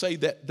prisoners, say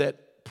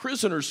that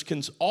prisoners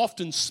can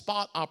often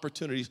spot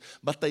opportunities,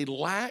 but they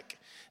lack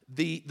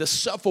the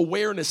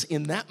self-awareness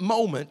in that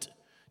moment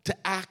to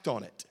act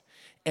on it.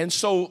 And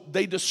so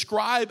they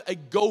describe a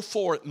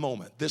go-for-it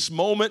moment, this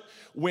moment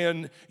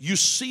when you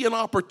see an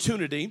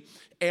opportunity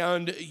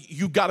and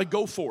you got to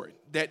go for it.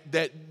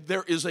 That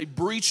there is a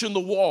breach in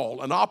the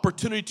wall, an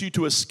opportunity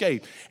to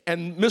escape.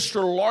 And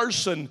Mr.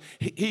 Larson,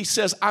 he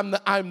says,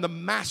 I'm the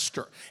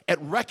master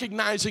at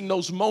recognizing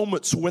those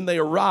moments when they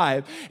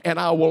arrive, and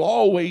I will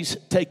always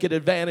take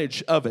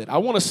advantage of it. I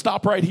want to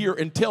stop right here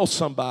and tell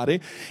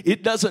somebody,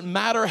 it doesn't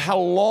matter how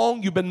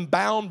long you've been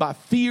bound by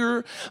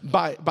fear,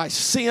 by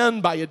sin,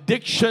 by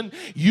addiction,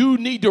 you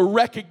need to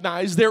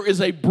recognize there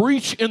is a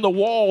breach in the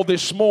wall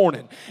this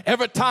morning.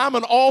 Every time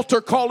an altar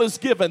call is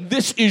given,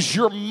 this is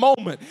your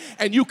moment.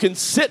 And you can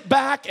sit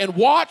back and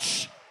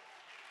watch.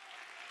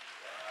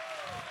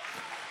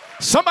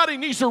 Somebody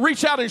needs to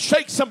reach out and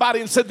shake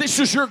somebody and say, this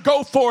is your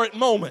go for it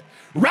moment.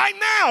 Right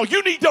now,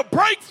 you need to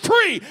break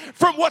free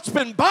from what's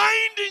been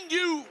binding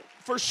you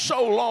for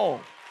so long.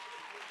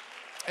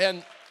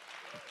 And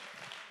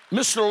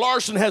Mr.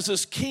 Larson has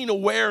this keen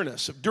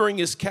awareness of during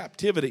his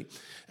captivity.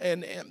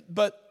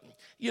 But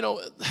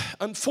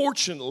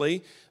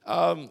unfortunately,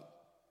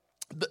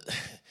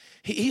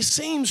 he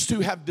seems to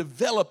have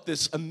developed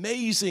this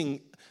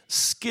amazing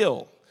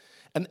skill,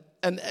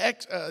 an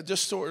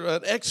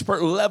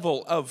expert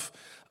level of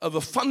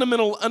a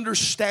fundamental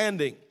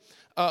understanding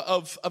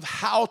of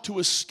how to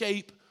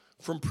escape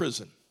from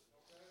prison.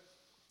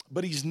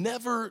 But he's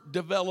never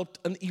developed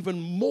an even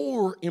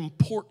more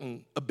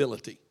important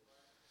ability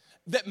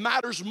that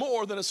matters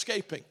more than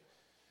escaping,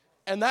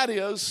 and that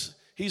is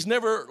he's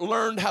never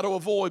learned how to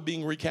avoid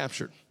being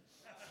recaptured.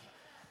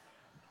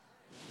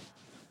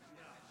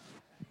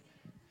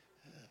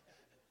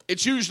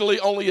 It's usually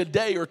only a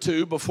day or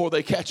two before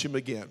they catch him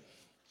again.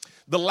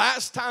 The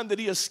last time that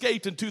he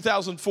escaped in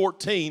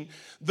 2014,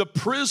 the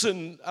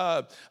prison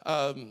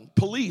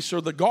police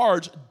or the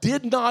guards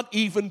did not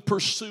even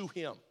pursue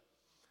him.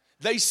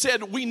 They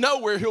said, we know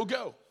where he'll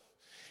go.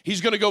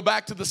 He's going to go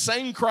back to the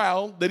same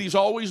crowd that he's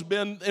always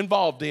been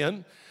involved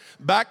in,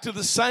 back to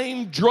the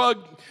same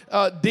drug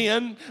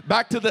den,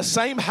 back to the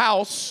same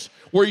house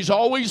where he's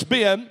always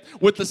been,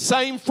 with the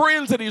same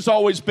friends that he's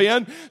always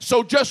been.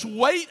 So just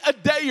wait a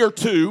day or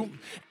two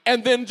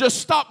and then just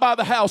stop by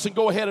the house and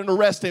go ahead and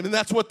arrest him. And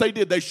that's what they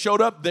did. They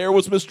showed up. There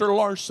was Mr.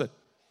 Larson.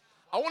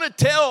 I want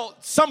to tell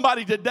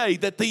somebody today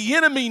that the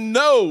enemy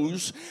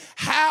knows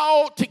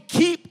how to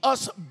keep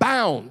us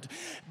bound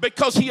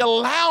because he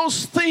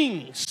allows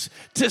things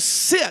to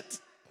sit,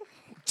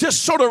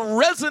 just sort of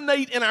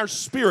resonate in our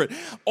spirit.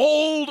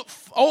 Old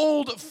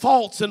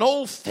faults and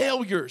old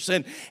failures,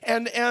 and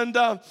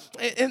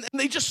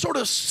they just sort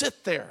of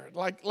sit there,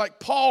 like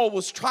Paul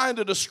was trying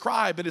to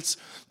describe. And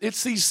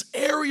it's these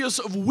areas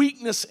of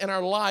weakness in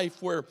our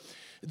life where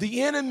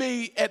the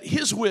enemy, at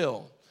his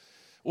will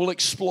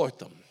exploit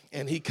them,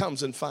 and he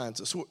comes and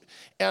finds us.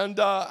 And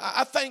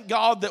I thank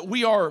God that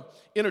we are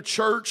in a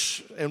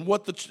church, and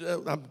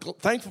I'm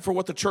thankful for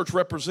what the church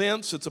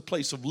represents. It's a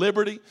place of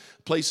liberty,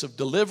 a place of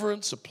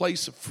deliverance, a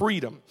place of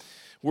freedom.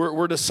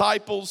 We're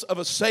disciples of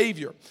a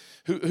Savior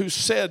who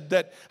said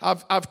that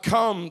I've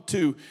come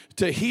to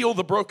heal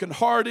the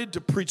brokenhearted,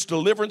 to preach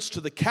deliverance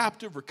to the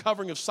captive,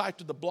 recovering of sight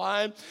to the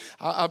blind.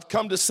 I've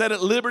come to set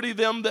at liberty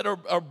them that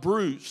are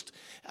bruised.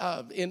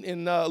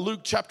 In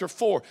Luke chapter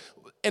 4.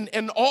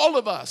 And all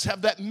of us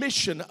have that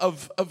mission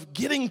of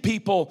getting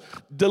people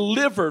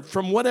delivered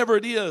from whatever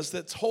it is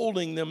that's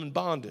holding them in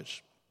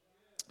bondage.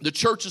 The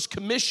church is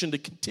commissioned to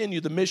continue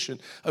the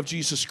mission of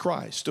Jesus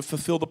Christ, to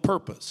fulfill the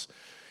purpose.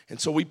 And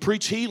so we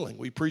preach healing,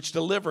 we preach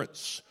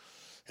deliverance,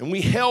 and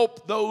we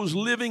help those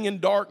living in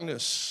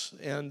darkness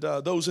and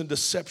those in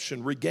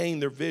deception regain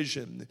their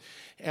vision.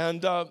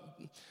 And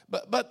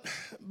but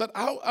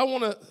I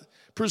want to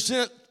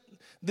present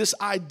this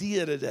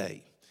idea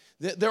today.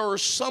 There are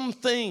some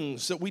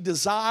things that we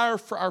desire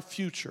for our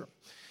future,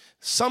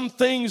 some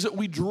things that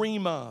we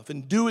dream of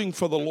and doing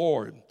for the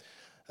Lord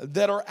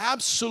that are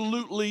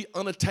absolutely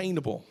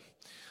unattainable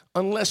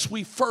unless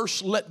we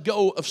first let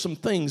go of some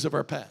things of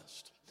our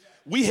past.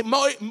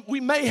 We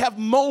may have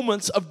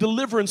moments of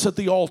deliverance at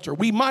the altar.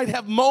 We might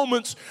have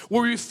moments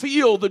where we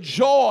feel the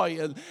joy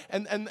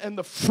and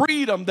the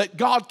freedom that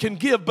God can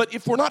give. But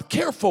if we're not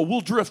careful, we'll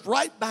drift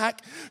right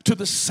back to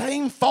the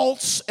same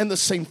faults and the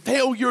same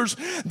failures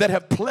that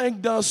have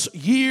plagued us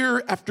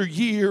year after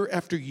year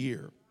after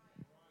year.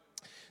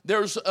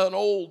 There's an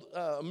old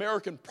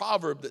American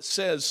proverb that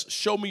says,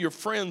 "Show me your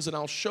friends and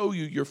I'll show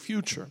you your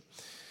future."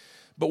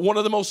 But one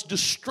of the most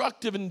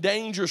destructive and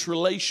dangerous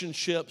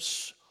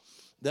relationships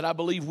that I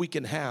believe we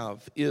can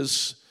have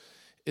is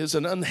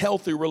an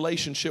unhealthy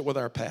relationship with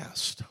our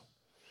past.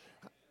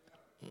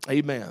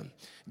 Amen.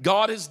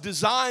 God is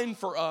designed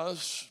for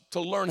us to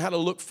learn how to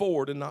look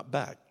forward and not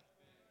back.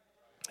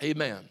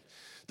 Amen.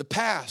 The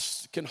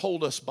past can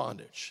hold us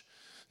bondage.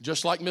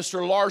 Just like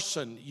Mr.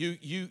 Larson,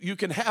 you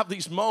can have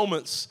these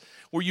moments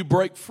where you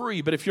break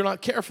free, but if you're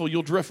not careful,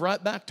 you'll drift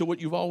right back to what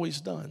you've always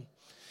done.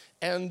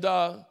 And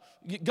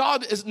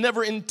God has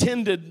never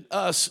intended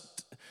us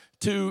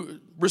to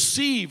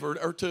receive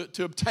or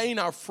to obtain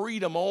our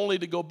freedom only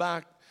to go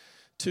back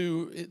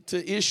to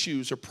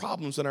issues or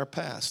problems in our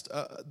past.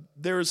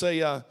 There's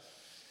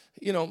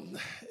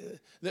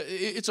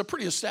it's a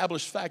pretty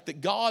established fact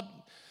that God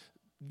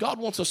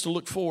wants us to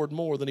look forward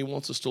more than he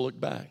wants us to look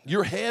back.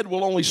 Your head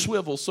will only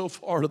swivel so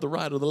far to the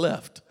right or the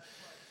left.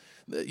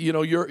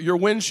 Your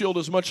windshield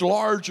is much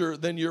larger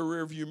than your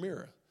rearview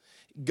mirror.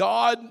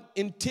 God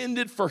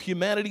intended for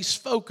humanity's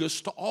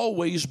focus to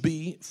always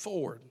be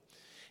forward.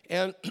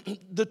 And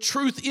the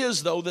truth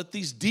is, though, that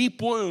these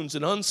deep wounds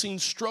and unseen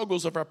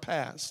struggles of our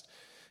past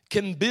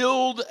can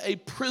build a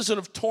prison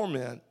of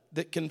torment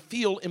that can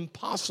feel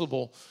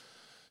impossible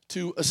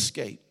to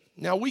escape.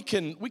 Now, we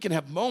can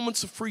have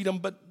moments of freedom,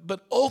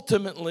 but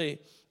ultimately,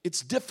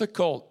 it's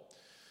difficult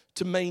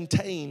to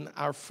maintain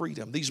our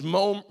freedom. These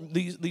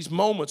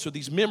moments or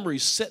these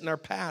memories sit in our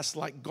past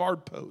like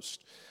guard posts,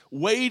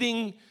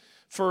 waiting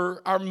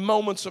for our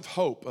moments of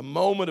hope, a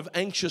moment of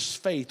anxious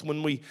faith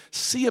when we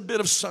see a bit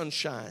of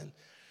sunshine,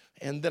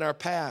 and then our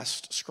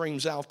past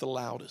screams out the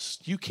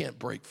loudest. You can't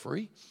break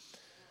free.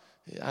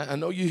 I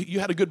know you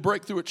had a good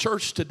breakthrough at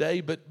church today,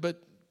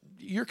 but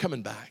you're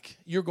coming back.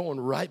 You're going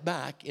right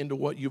back into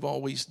what you've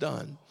always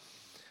done.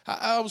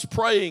 I was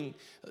praying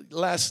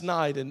last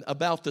night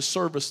about the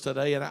service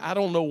today, and I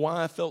don't know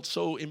why I felt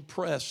so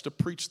impressed to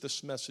preach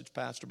this message,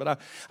 Pastor, but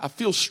I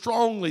feel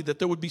strongly that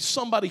there would be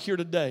somebody here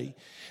today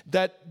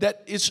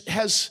that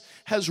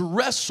has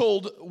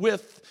wrestled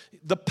with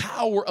the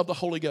power of the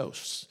Holy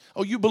Ghost.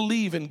 Oh, you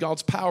believe in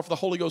God's power for the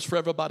Holy Ghost for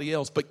everybody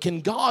else, but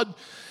can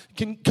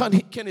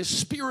His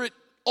Spirit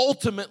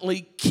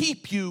ultimately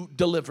keep you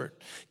delivered?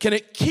 Can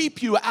it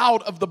keep you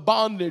out of the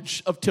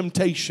bondage of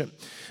temptation?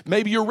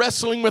 Maybe you're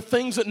wrestling with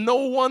things that no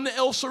one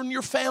else in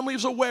your family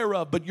is aware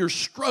of, but you're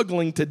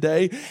struggling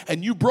today,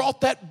 and you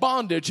brought that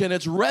bondage, and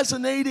it's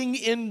resonating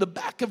in the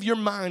back of your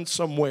mind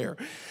somewhere.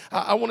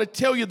 I want to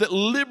tell you that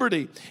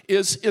liberty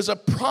is a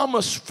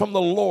promise from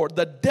the Lord.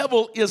 The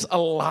devil is a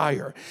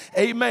liar.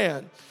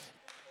 Amen.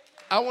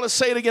 I want to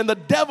say it again. The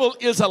devil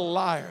is a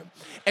liar.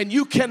 And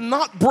you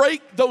cannot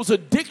break those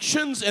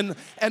addictions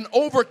and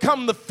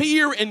overcome the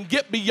fear and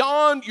get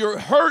beyond your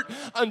hurt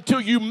until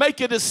you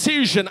make a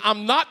decision.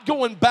 I'm not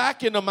going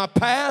back into my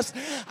past.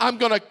 I'm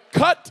going to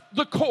cut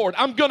the cord.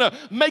 I'm going to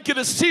make a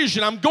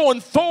decision. I'm going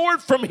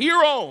forward from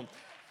here on.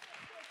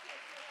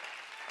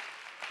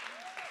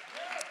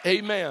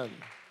 Amen.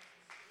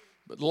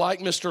 But like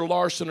Mr.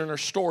 Larson in our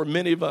store,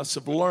 many of us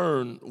have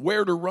learned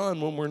where to run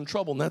when we're in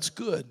trouble, and that's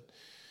good.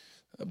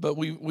 But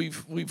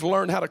we've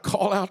learned how to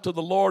call out to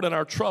the Lord in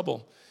our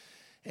trouble,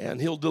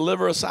 and He'll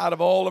deliver us out of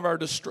all of our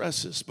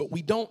distresses. But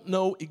we don't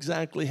know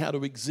exactly how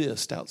to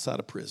exist outside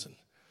of prison.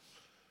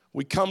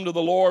 We come to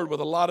the Lord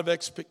with a lot of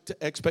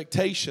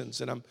expectations,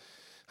 and I'm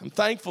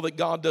thankful that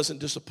God doesn't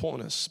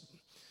disappoint us.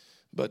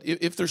 But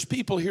if there's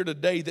people here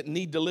today that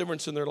need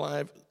deliverance in their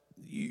life,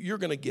 you're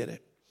going to get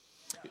it.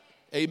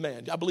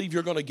 Amen. I believe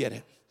you're going to get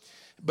it.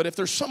 But if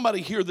there's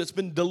somebody here that's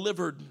been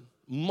delivered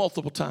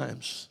multiple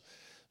times,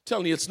 I'm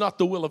telling you, it's not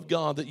the will of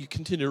God that you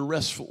continue to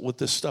wrestle with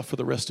this stuff for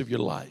the rest of your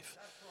life.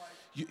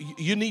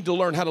 You need to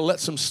learn how to let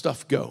some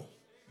stuff go.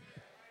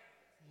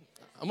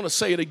 I'm going to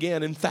say it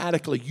again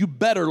emphatically. You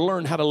better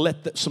learn how to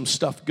let some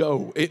stuff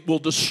go. It will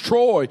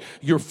destroy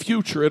your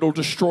future. It will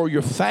destroy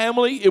your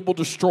family. It will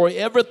destroy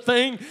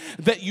everything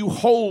that you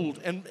hold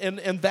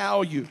and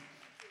value.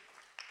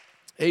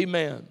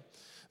 Amen.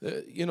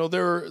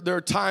 There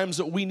are times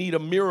that we need a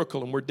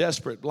miracle and we're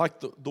desperate. Like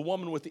the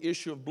woman with the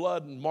issue of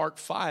blood in Mark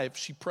 5,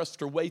 she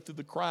pressed her way through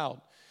the crowd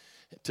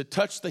to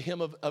touch the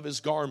hem of his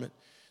garment.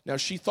 Now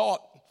she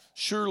thought,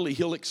 surely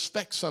he'll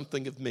expect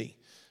something of me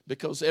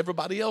because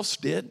everybody else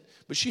did,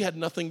 but she had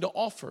nothing to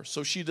offer.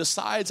 So she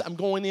decides, I'm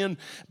going in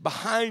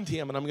behind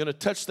him and I'm going to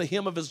touch the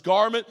hem of his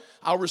garment.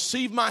 I'll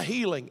receive my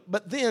healing.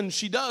 But then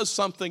she does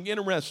something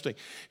interesting.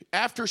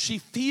 After she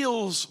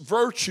feels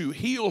virtue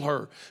heal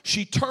her,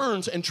 she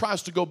turns and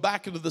tries to go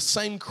back into the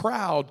same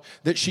crowd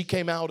that she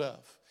came out of.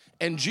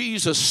 And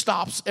Jesus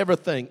stops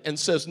everything and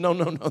says, no,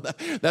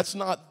 that's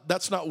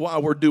not why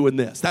we're doing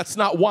this. That's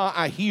not why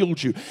I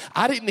healed you.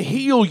 I didn't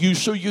heal you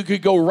so you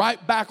could go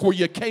right back where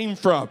you came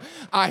from.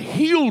 I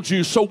healed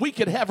you so we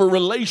could have a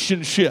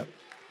relationship.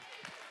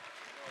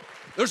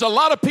 There's a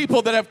lot of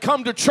people that have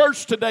come to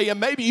church today, and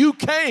maybe you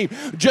came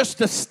just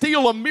to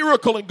steal a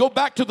miracle and go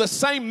back to the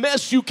same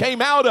mess you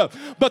came out of.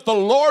 But the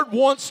Lord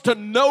wants to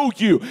know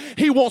you.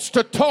 He wants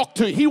to talk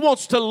to you. He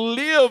wants to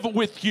live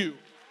with you.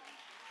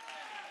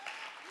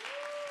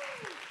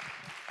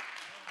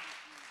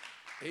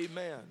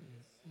 Amen.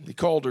 He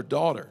called her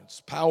daughter.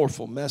 It's a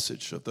powerful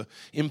message of the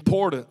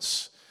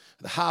importance,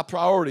 the high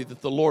priority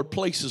that the Lord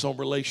places on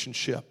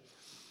relationship.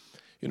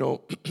 You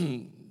know,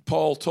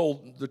 Paul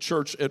told the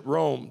church at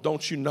Rome,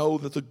 don't you know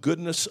that the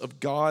goodness of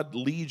God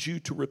leads you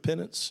to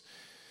repentance?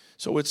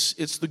 So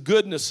it's the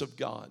goodness of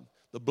God,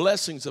 the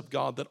blessings of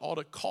God that ought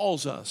to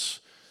cause us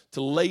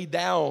to lay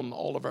down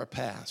all of our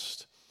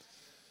past.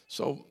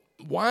 So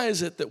why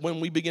is it that when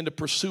we begin to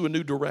pursue a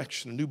new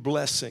direction, a new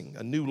blessing,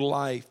 a new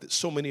life, that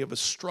so many of us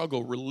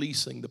struggle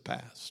releasing the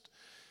past?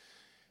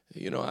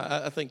 You know,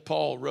 I think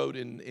Paul wrote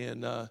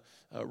in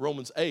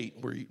Romans 8,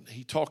 where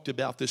he talked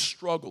about this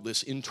struggle,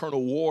 this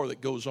internal war that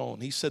goes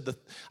on. He said that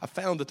I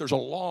found that there's a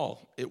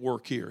law at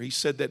work here. He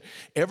said that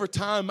every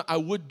time I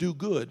would do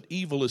good,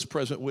 evil is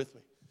present with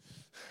me.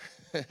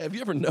 Have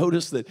you ever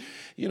noticed that,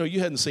 you know, you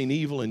hadn't seen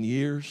evil in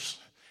years?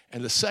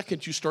 And the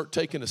second you start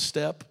taking a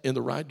step in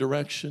the right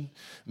direction,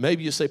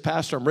 maybe you say,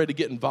 Pastor, I'm ready to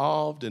get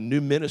involved in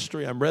new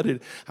ministry. I'm ready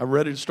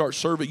to start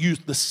serving you.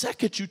 The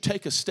second you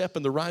take a step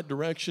in the right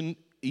direction,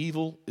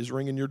 evil is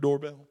ringing your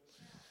doorbell.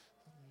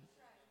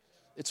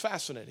 It's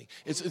fascinating.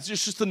 It's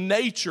just the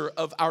nature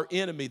of our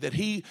enemy, that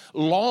he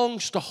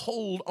longs to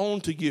hold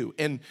on to you.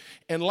 And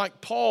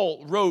like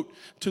Paul wrote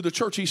to the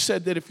church, he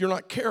said that if you're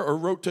not careful, or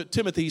wrote to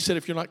Timothy, he said,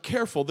 if you're not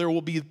careful, there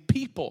will be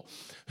people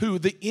who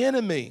the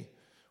enemy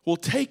will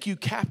take you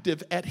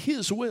captive at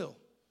his will.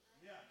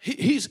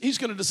 He's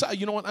going to decide,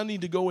 you know what, I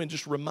need to go and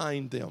just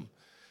remind them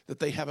that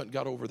they haven't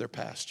got over their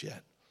past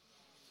yet.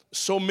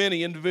 So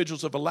many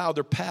individuals have allowed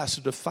their past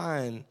to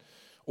define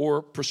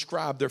or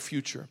prescribe their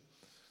future.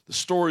 The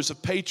stories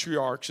of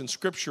patriarchs in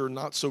Scripture are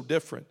not so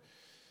different.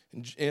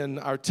 In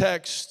our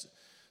text,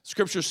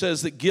 Scripture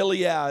says that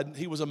Gilead,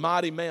 he was a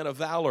mighty man of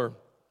valor,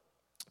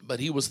 but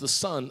he was the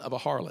son of a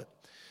harlot.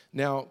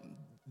 Now,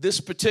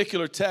 this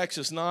particular text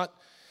is not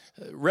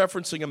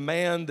referencing a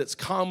man that's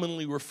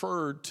commonly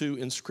referred to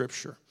in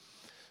Scripture.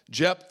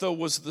 Jephthah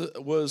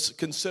was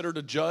considered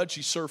a judge.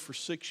 He served for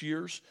 6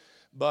 years,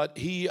 but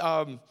he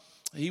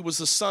was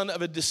the son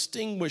of a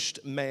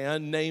distinguished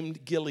man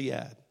named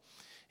Gilead.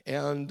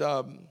 And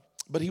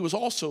but he was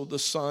also the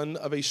son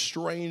of a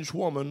strange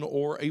woman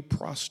or a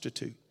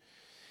prostitute.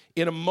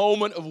 In a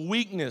moment of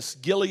weakness,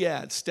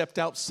 Gilead stepped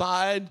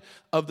outside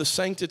of the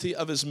sanctity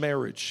of his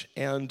marriage,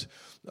 and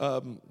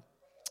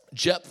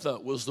Jephthah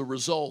was the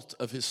result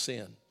of his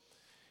sin.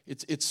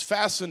 It's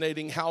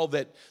fascinating how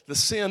that the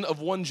sin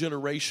of one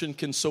generation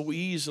can so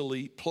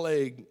easily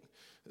plague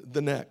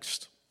the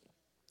next.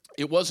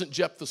 It wasn't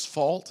Jephthah's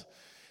fault.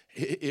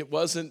 It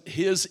wasn't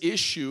his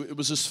issue. It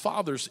was his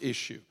father's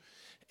issue.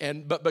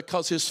 But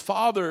because his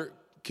father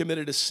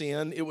committed a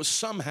sin, it was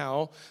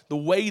somehow, the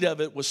weight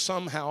of it was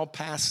somehow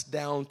passed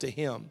down to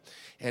him.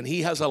 And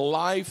he has a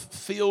life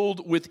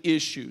filled with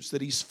issues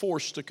that he's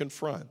forced to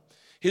confront.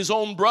 His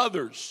own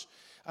brothers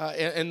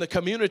and the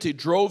community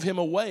drove him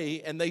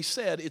away, and they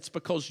said, it's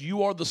because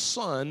you are the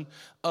son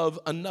of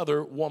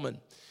another woman.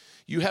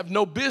 You have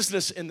no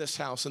business in this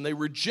house. And they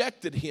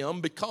rejected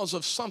him because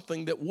of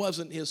something that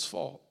wasn't his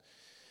fault.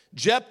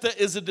 Jephthah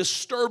is a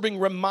disturbing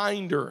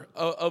reminder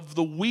of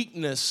the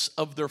weakness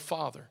of their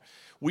father.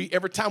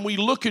 Every time we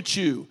look at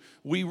you,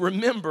 we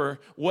remember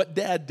what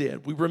Dad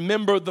did. We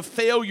remember the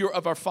failure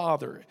of our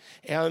father.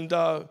 And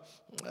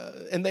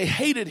they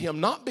hated him,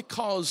 not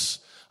because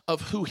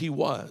of who he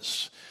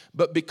was,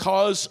 but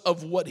because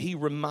of what he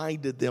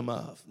reminded them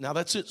of. Now,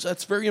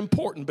 that's very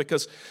important,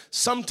 because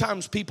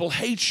sometimes people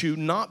hate you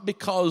not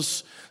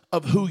because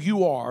of who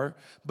you are,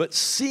 but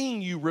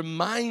seeing you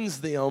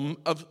reminds them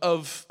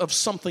of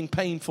something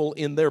painful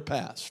in their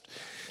past.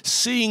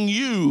 Seeing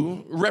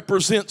you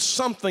represents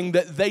something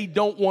that they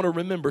don't want to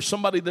remember.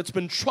 Somebody that's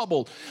been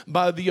troubled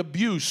by the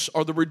abuse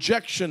or the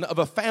rejection of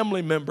a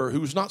family member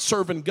who's not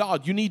serving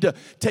God. You need to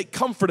take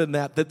comfort in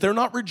that they're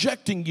not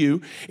rejecting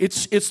you.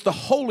 It's the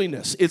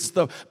holiness. It's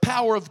the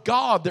power of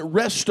God that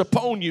rests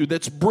upon you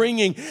that's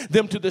bringing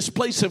them to this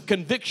place of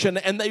conviction.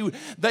 And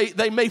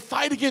they may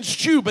fight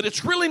against you, but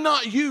it's really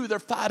not you they're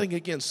fighting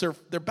against.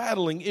 They're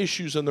battling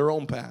issues in their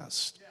own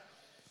past.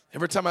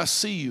 Every time I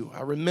see you,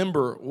 I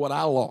remember what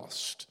I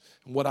lost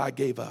and what I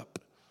gave up.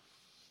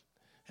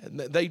 And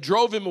they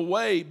drove him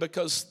away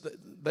because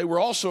they were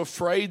also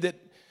afraid that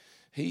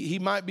he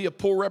might be a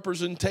poor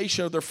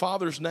representation of their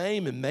father's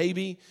name, and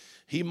maybe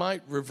he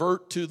might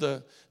revert to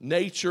the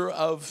nature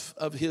of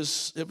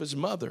his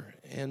mother.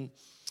 And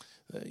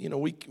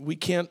we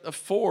can't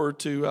afford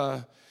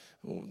to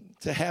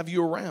have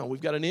you around.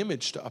 We've got an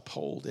image to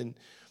uphold, and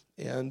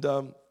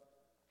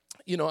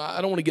you know,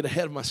 I don't want to get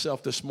ahead of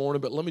myself this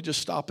morning, but let me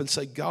just stop and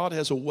say God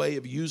has a way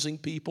of using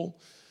people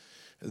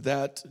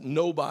that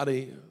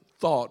nobody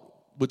thought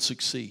would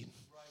succeed.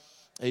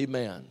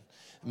 Amen.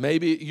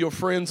 Maybe your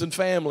friends and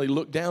family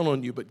look down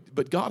on you,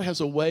 but God has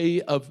a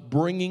way of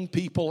bringing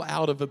people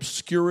out of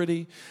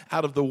obscurity,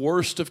 out of the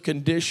worst of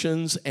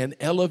conditions, and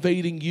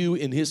elevating you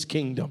in His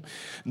kingdom.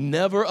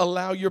 Never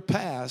allow your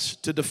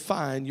past to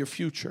define your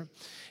future.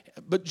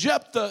 But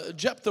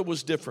Jephthah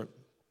was different.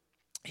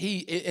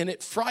 And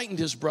it frightened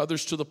his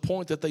brothers to the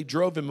point that they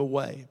drove him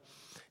away.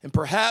 And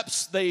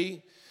perhaps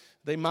they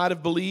might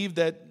have believed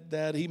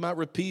that he might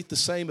repeat the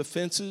same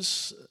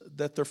offenses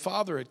that their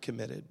father had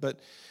committed. But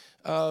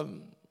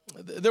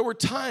there are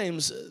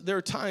times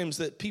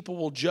that people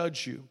will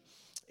judge you,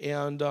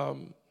 and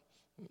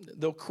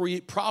they'll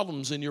create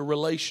problems in your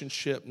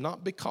relationship,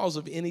 not because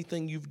of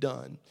anything you've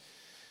done,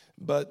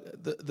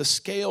 but the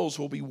scales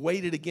will be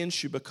weighted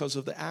against you because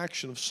of the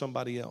action of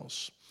somebody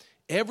else.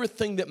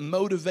 Everything that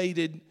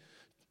motivated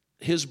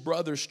his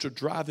brothers to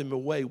drive him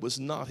away was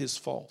not his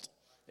fault.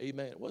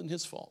 Amen. It wasn't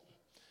his fault.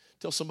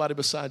 Tell somebody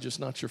beside you it's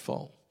not your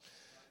fault.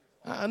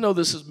 I know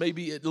this is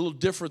maybe a little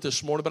different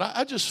this morning, but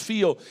I just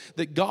feel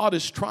that God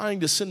is trying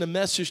to send a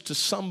message to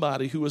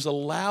somebody who has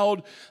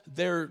allowed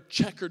their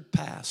checkered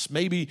past,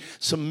 maybe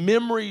some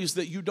memories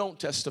that you don't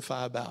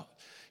testify about.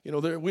 You know,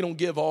 we don't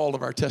give all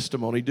of our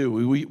testimony, do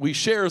we? We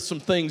share some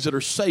things that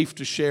are safe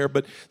to share,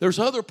 but there's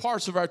other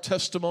parts of our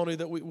testimony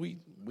that we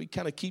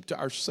kind of keep to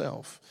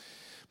ourselves.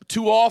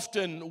 Too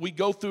often we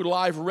go through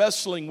life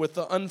wrestling with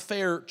the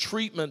unfair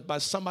treatment by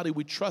somebody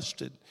we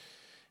trusted.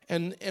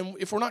 And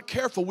if we're not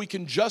careful, we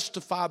can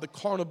justify the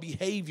carnal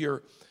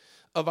behavior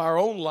of our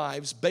own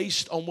lives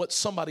based on what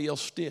somebody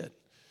else did.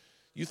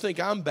 You think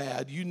I'm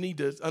bad, you need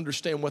to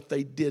understand what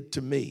they did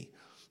to me.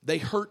 They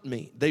hurt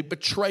me. They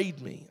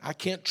betrayed me. I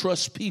can't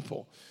trust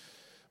people.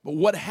 But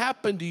what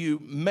happened to you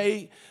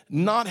may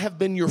not have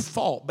been your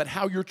fault, but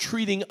how you're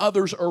treating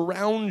others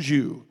around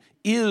you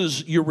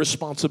is your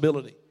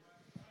responsibility.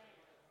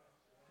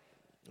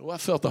 Well, I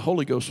felt the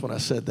Holy Ghost when I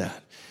said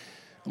that.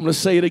 I'm going to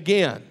say it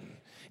again.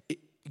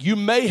 You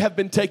may have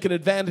been taken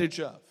advantage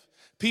of.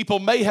 People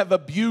may have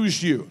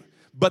abused you,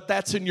 but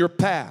that's in your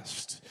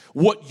past.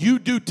 What you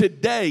do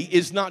today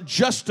is not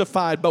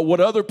justified by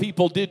what other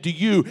people did to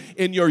you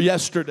in your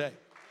yesterday.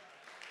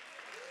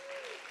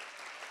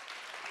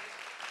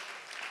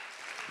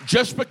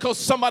 Just because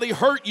somebody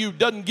hurt you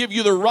doesn't give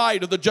you the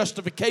right or the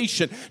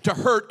justification to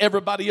hurt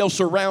everybody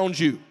else around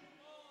you.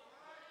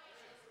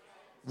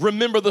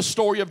 Remember the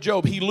story of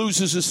Job. He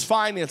loses his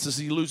finances.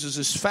 He loses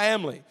his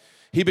family.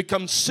 He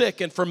becomes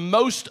sick. And for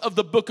most of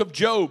the book of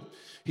Job,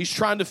 he's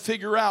trying to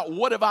figure out,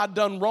 what have I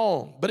done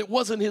wrong? But it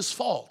wasn't his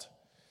fault.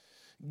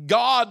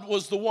 God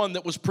was the one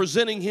that was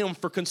presenting him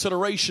for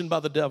consideration by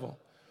the devil.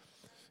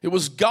 It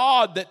was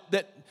God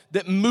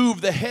that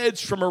moved the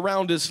hedge from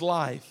around his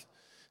life.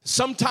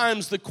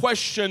 Sometimes the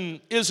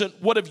question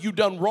isn't, what have you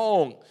done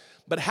wrong?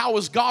 But how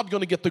is God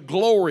going to get the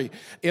glory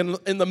in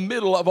the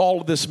middle of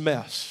all of this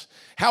mess?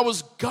 How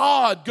is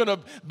God going to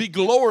be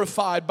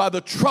glorified by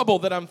the trouble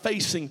that I'm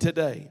facing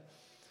today?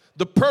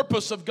 The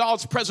purpose of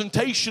God's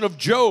presentation of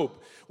Job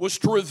was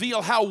to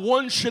reveal how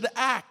one should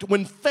act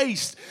when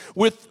faced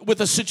with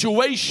a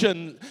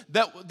situation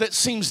that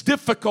seems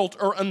difficult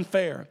or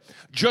unfair.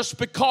 Just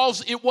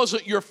because it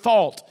wasn't your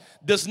fault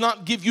does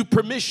not give you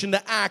permission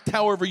to act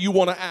however you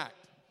want to act.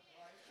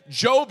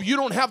 Job, you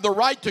don't have the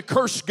right to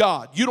curse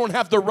God. You don't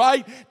have the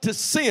right to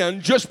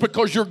sin just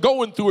because you're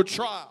going through a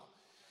trial.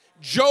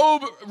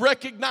 Job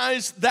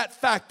recognized that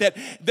fact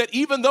that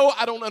even though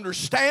I don't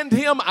understand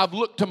him, I've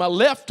looked to my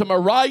left, to my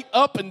right,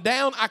 up and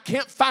down, I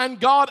can't find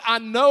God. I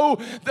know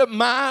that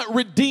my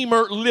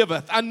Redeemer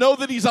liveth. I know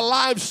that He's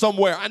alive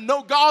somewhere. I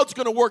know God's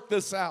going to work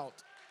this out.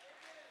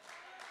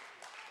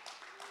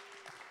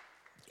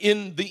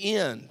 In the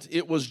end,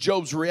 it was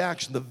Job's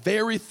reaction, the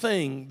very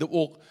thing that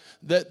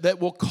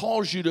will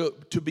cause you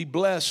to be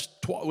blessed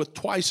with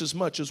twice as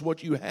much as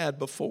what you had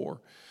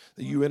before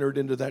that you entered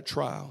into that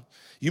trial.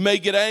 You may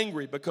get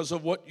angry because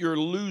of what you're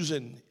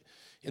losing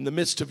in the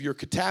midst of your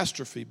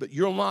catastrophe, but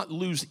you'll not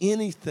lose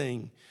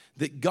anything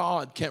that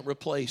God can't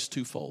replace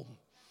twofold.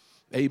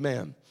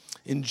 Amen.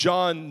 In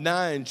John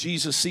 9,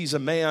 Jesus sees a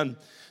man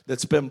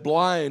that's been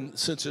blind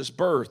since his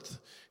birth.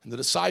 And the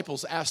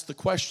disciples asked the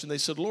question. They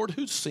said, Lord,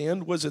 who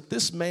sinned? Was it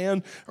this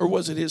man or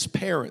was it his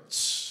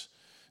parents?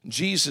 And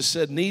Jesus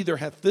said, neither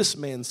hath this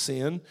man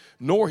sinned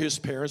nor his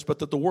parents, but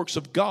that the works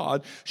of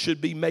God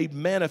should be made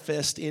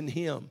manifest in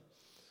him.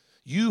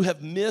 You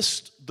have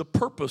missed the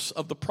purpose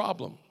of the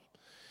problem.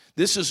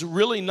 This is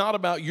really not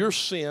about your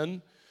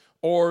sin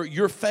or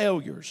your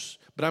failures,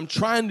 but I'm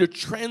trying to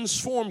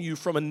transform you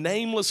from a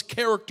nameless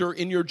character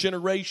in your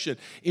generation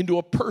into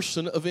a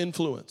person of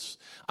influence.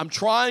 I'm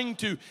trying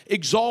to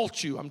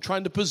exalt you. I'm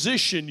trying to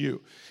position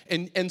you.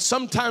 And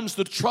sometimes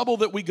the trouble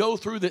that we go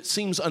through that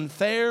seems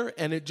unfair,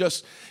 and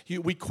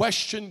we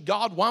question,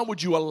 God, why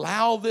would you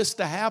allow this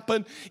to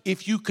happen?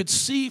 If you could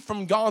see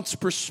from God's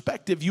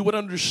perspective, you would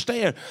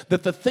understand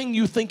that the thing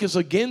you think is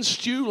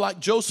against you, like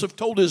Joseph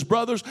told his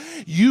brothers,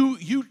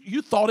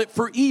 you thought it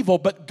for evil,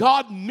 but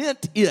God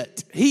meant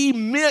it. He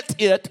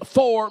meant it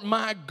for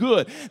my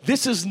good.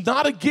 This is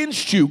not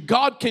against you.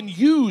 God can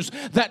use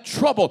that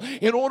trouble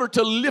in order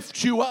to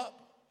lift you up,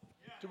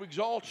 to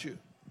exalt you.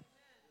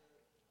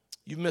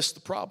 You missed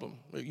the problem.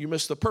 You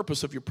missed the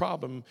purpose of your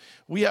problem.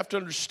 We have to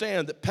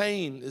understand that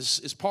pain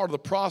is part of the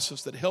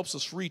process that helps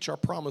us reach our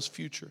promised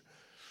future.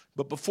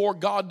 But before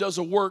God does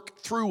a work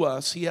through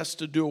us, he has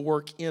to do a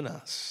work in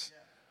us.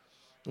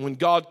 When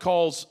God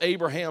calls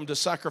Abraham to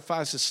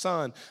sacrifice his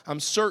son, I'm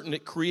certain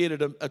it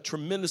created a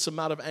tremendous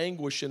amount of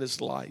anguish in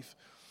his life.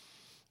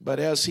 But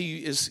as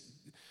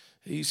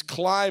he's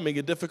climbing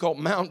a difficult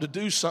mountain to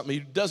do something he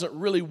doesn't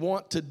really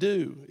want to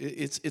do,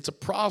 it's a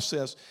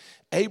process.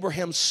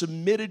 Abraham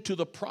submitted to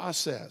the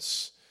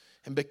process,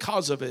 and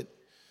because of it,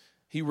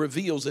 he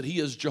reveals that he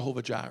is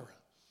Jehovah Jireh.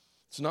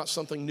 It's not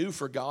something new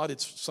for God.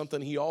 It's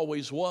something he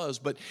always was,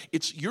 but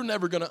you're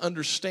never going to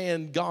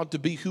understand God to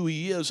be who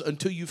he is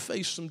until you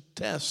face some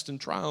tests and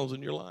trials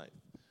in your life.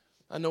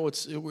 I know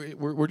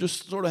we're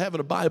just sort of having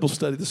a Bible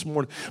study this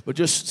morning, but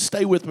just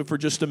stay with me for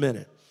just a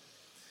minute.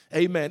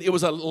 Amen. It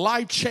was a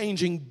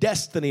life-changing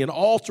destiny, an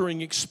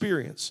altering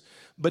experience.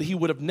 But he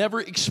would have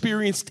never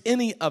experienced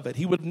any of it.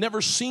 He would have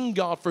never seen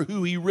God for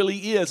who he really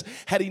is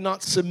had he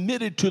not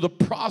submitted to the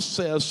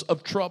process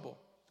of trouble.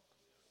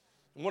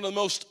 One of the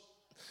most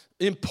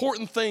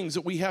important things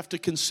that we have to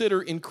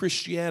consider in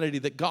Christianity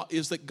that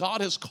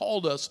God has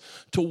called us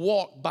to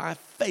walk by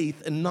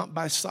faith and not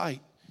by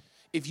sight.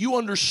 If you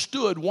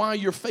understood why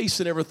you're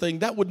facing everything,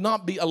 that would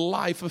not be a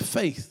life of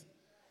faith.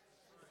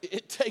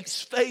 It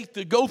takes faith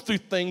to go through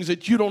things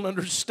that you don't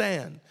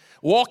understand.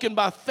 Walking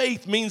by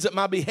faith means that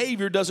my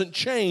behavior doesn't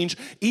change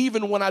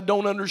even when I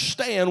don't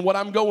understand what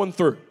I'm going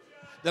through.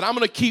 That I'm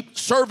going to keep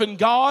serving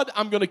God.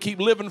 I'm going to keep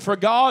living for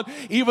God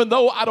even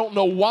though I don't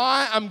know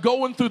why I'm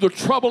going through the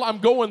trouble I'm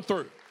going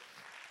through.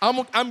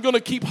 I'm going to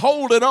keep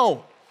holding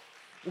on.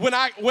 When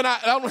I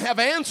don't have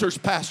answers,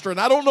 Pastor, and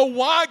I don't know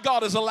why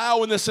God is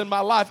allowing this in my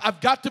life,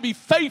 I've got to be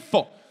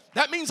faithful.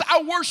 That means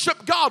I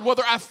worship God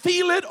whether I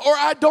feel it or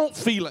I don't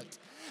feel it.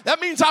 That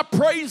means I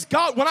praise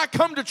God. When I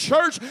come to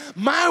church,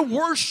 my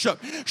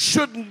worship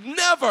should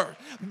never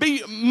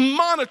be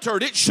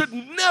monitored. It should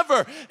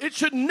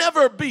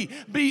never be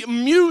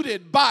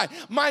muted by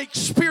my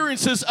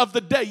experiences of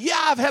the day. Yeah,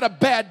 I've had a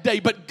bad day,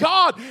 but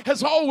God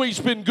has always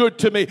been good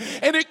to me.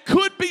 And it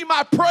could be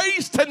my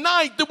praise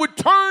tonight that would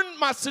turn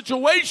my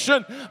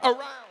situation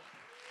around.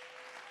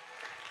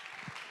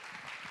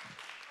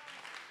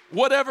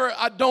 Whatever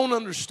I don't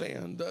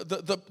understand,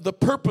 the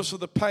purpose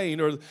of the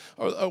pain, or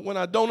when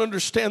I don't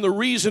understand the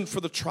reason for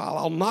the trial,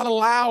 I'll not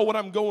allow what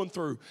I'm going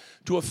through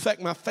to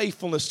affect my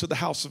faithfulness to the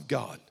house of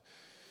God.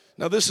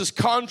 Now, this is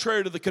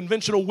contrary to the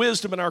conventional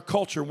wisdom in our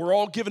culture. We're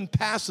all given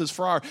passes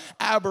for our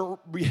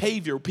aberrant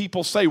behavior.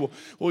 People say, well,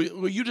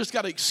 you just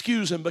got to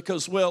excuse him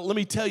because, well, let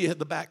me tell you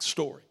the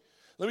backstory.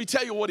 Let me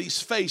tell you what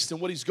he's faced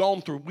and what he's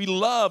gone through. We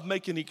love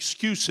making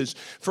excuses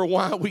for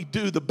why we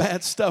do the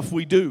bad stuff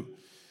we do.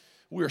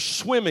 We're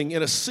swimming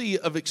in a sea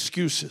of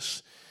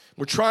excuses.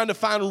 We're trying to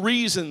find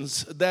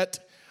reasons that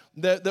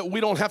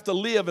we don't have to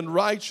live in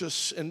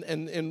righteousness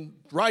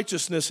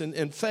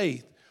and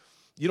faith.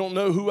 You don't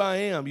know who I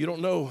am. You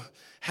don't know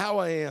how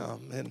I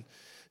am. And,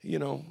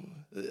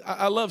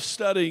 I love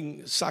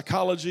studying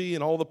psychology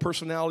and all the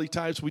personality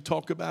types. We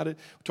talked about it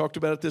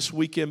this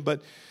weekend.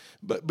 But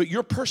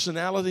your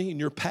personality and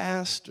your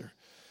past,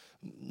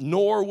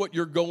 nor what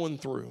you're going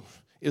through,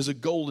 is a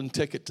golden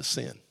ticket to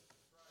sin.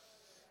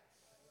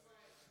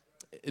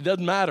 It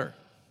doesn't matter.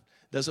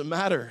 It doesn't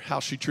matter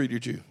how she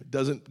treated you. It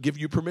doesn't give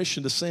you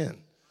permission to sin.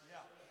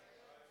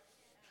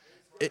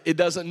 It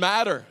doesn't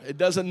matter. It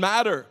doesn't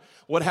matter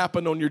what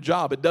happened on your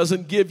job. It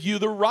doesn't give you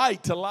the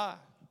right to lie.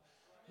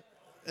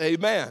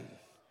 Amen.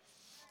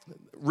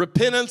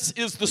 Repentance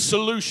is the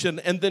solution,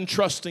 and then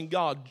trusting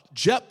God.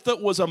 Jephthah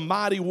was a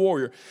mighty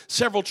warrior.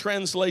 Several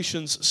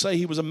translations say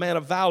he was a man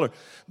of valor.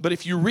 But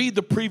if you read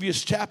the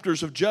previous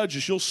chapters of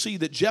Judges, you'll see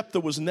that Jephthah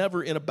was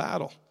never in a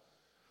battle.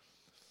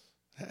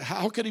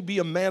 How could he be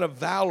a man of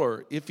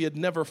valor if he had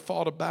never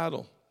fought a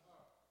battle?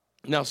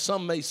 Now,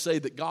 some may say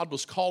that God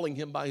was calling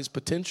him by his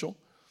potential,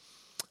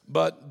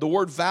 but the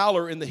word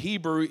valor in the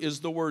Hebrew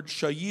is the word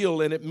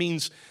shayil, and it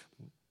means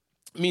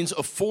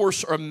a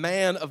force or a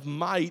man of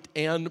might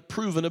and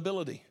proven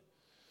ability.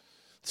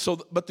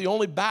 But the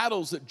only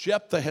battles that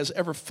Jephthah has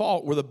ever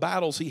fought were the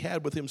battles he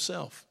had with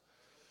himself.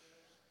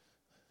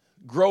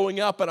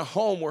 Growing up in a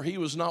home where he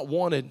was not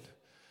wanted,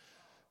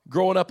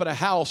 growing up in a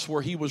house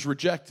where he was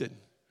rejected,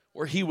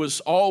 where he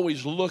was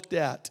always looked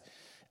at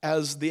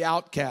as the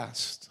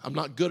outcast. I'm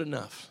not good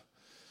enough.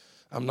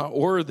 I'm not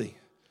worthy.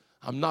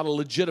 I'm not a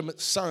legitimate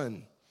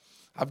son.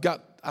 I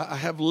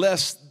am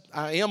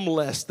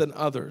less than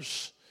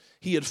others.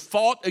 He had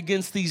fought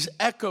against these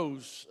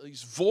echoes,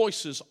 these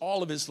voices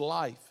all of his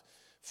life.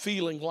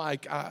 feeling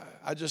like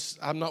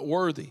I'm not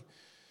worthy.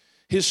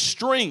 His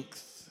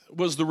strength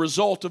was the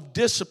result of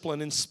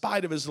discipline in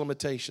spite of his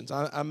limitations.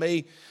 I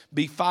may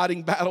be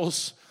fighting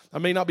battles. I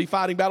may not be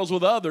fighting battles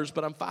with others,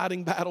 but I'm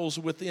fighting battles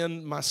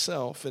within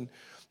myself.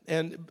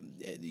 And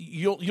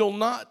you'll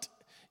not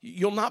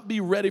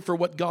be ready for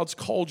what God's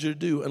called you to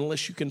do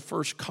unless you can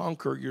first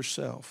conquer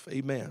yourself.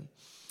 Amen.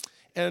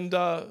 And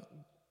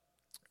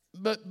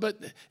but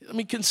I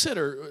mean,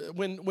 consider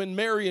when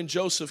Mary and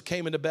Joseph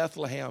came into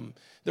Bethlehem,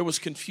 there was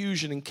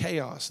confusion and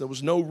chaos. There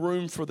was no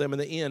room for them in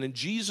the inn, and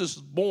Jesus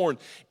was born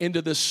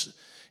into this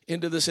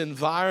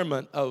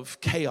environment of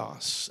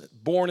chaos,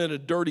 born in a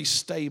dirty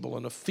stable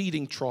in a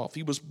feeding trough.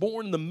 He was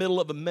born in the middle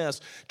of a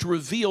mess to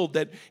reveal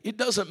that it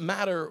doesn't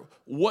matter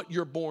what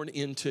you're born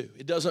into.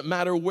 It doesn't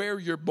matter where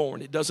you're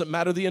born. It doesn't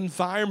matter the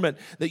environment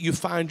that you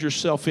find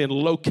yourself in.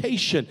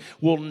 Location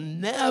will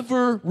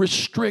never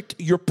restrict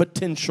your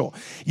potential.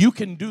 You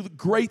can do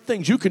great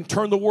things. You can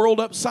turn the world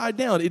upside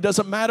down. It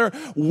doesn't matter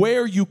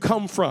where you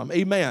come from.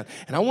 Amen.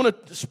 And I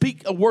want to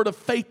speak a word of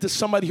faith to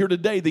somebody here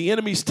today. The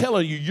enemy's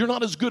telling you, you're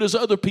not as good as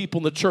other people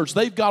in the church.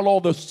 They've got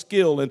all the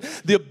skill and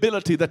the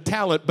ability, the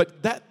talent,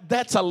 but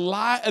that's a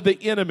lie of the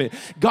enemy.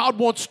 God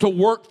wants to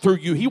work through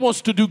you. He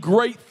wants to do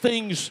great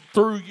things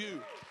through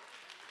you.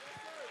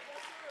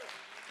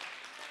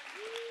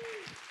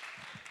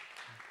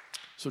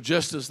 So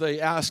just as they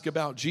ask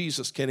about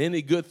Jesus, can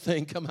any good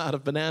thing come out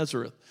of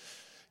Nazareth?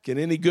 Can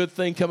any good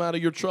thing come out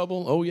of your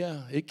trouble? Oh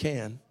yeah, it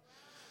can.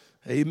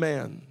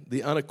 Amen.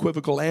 The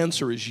unequivocal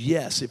answer is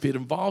yes. If it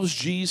involves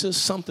Jesus,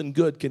 something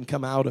good can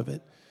come out of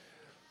it.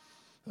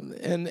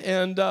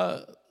 And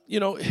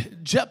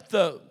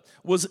Jephthah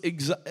was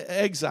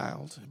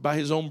exiled by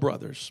his own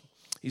brothers.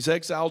 He's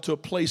exiled to a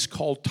place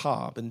called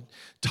Tob. And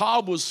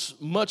Tob was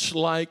much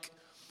like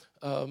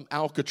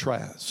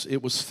Alcatraz.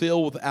 It was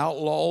filled with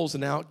outlaws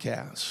and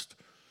outcasts.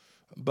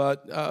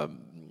 But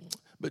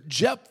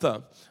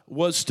Jephthah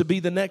was to be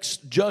the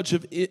next judge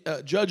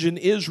in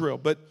Israel.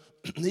 But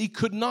he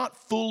could not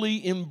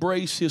fully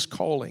embrace his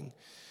calling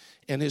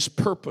and his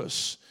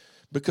purpose,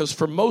 because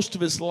for most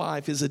of his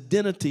life, his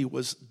identity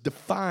was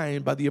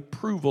defined by the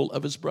approval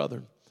of his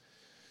brother.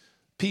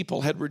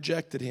 People had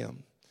rejected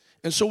him.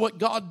 And so what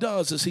God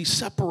does is he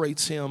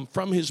separates him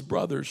from his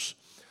brothers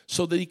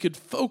so that he could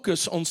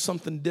focus on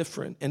something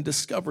different and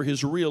discover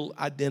his real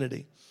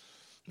identity.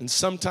 And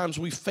sometimes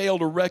we fail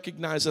to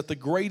recognize that the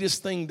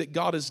greatest thing that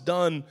God has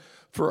done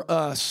for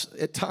us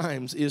at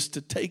times is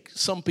to take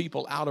some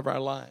people out of our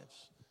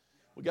lives.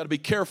 We've got to be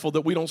careful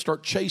that we don't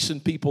start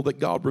chasing people that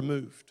God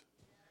removed.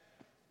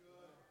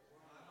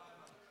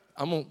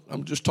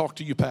 I'm just talking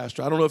to you,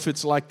 Pastor. I don't know if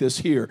it's like this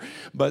here,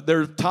 but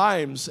there are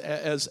times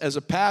as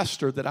a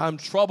pastor that I'm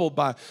troubled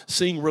by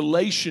seeing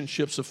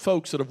relationships of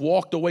folks that have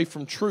walked away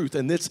from truth,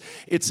 and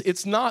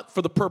it's not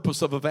for the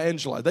purpose of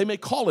evangelizing. They may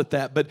call it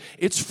that, but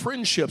it's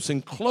friendships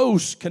and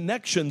close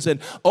connections, and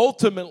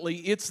ultimately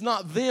it's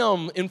not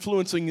them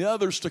influencing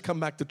others to come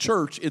back to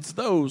church. It's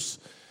those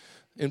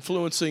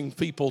influencing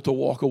people to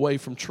walk away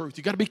from truth.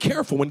 You got to be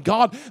careful when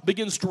God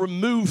begins to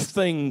remove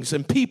things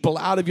and people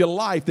out of your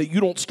life that you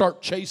don't start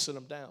chasing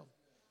them down.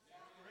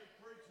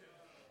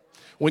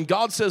 When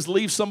God says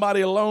leave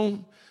somebody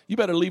alone, you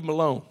better leave them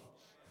alone.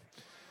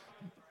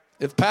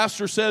 If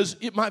pastor says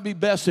it might be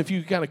best if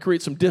you kind of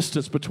create some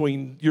distance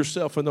between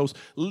yourself and those,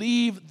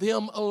 leave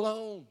them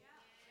alone.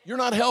 You're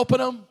not helping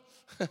them.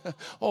 I'm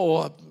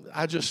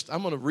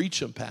going to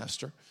reach them,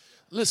 Pastor.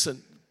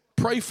 Listen,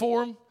 pray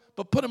for them.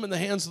 But put them in the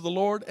hands of the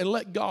Lord and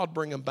let God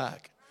bring them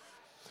back.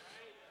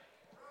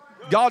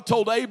 God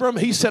told Abram,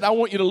 he said, I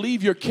want you to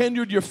leave your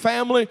kindred, your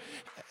family,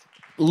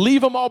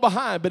 leave them all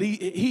behind. But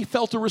he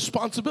felt a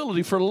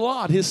responsibility for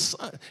Lot, his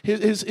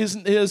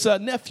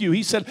nephew.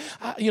 He said,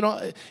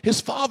 his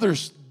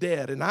father's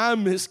dead and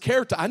I'm his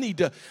caretaker.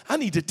 I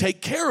need to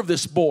take care of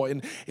this boy.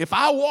 And if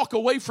I walk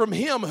away from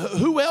him,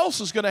 who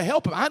else is going to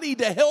help him? I need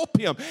to help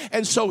him.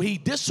 And so he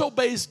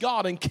disobeys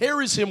God and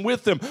carries him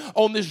with him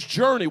on this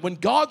journey. When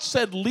God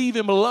said, leave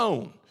him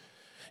alone,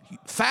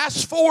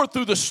 fast forward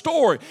through the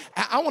story.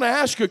 I want to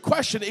ask you a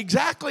question.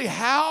 Exactly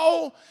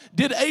how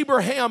did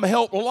Abraham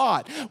help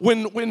Lot?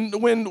 When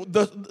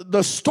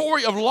the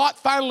story of Lot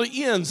finally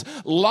ends,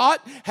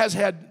 Lot has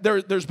had,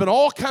 there's been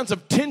all kinds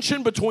of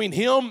tension between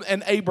him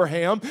and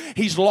Abraham.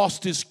 He's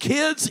lost his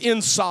kids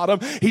in Sodom.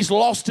 He's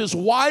lost his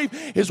wife.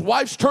 His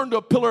wife's turned to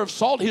a pillar of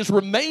salt. His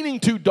remaining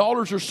two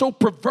daughters are so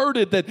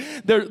perverted that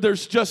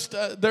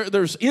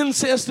there's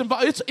incest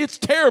involved. It's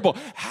terrible.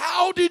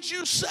 How did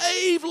you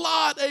save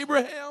Lot,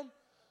 Abraham?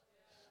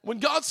 When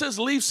God says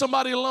leave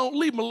somebody alone,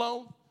 leave them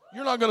alone.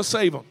 You're not going to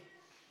save them.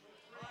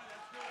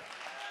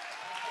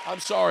 I'm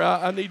sorry.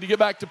 I need to get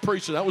back to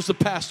preaching. That was the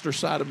pastor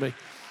side of me.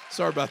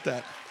 Sorry about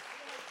that.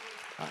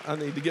 I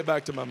need to get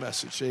back to my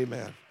message.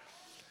 Amen.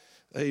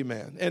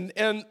 Amen.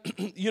 And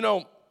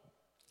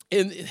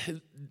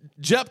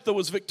Jephthah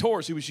was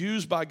victorious. He was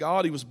used by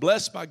God. He was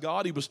blessed by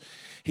God.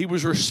 He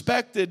was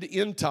respected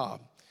in Tob.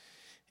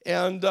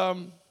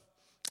 And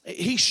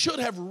he should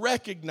have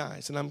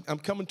recognized, and I'm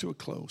coming to a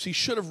close, he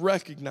should have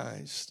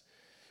recognized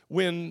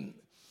when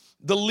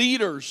the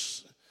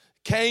leaders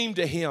came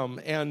to him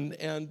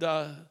and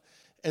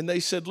they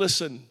said,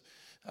 listen,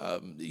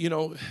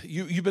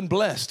 you've been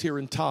blessed here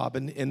in Tob,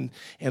 and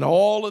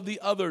all of the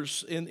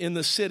others in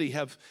the city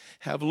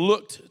have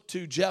looked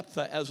to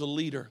Jephthah as a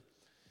leader.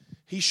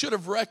 He should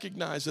have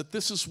recognized that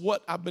this is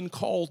what I've been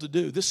called to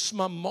do. This is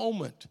my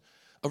moment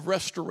of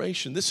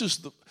restoration. This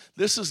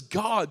is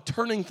God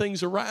turning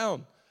things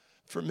around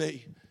for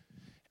me.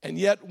 And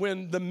yet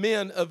when the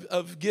men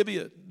of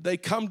Gibeah, they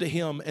come to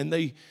him and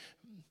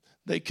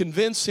they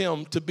convince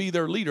him to be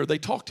their leader. They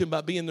talk to him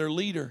about being their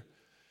leader.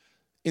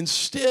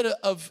 Instead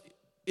of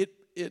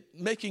it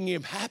making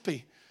him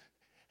happy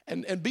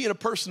and being a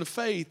person of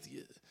faith,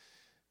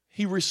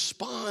 he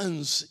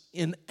responds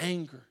in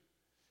anger.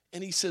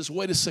 And he says,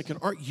 wait a second,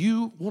 aren't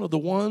you one of the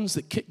ones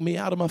that kicked me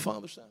out of my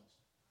father's house?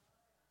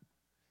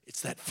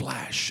 It's that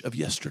flash of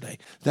yesterday,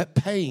 that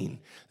pain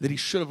that he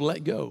should have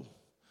let go.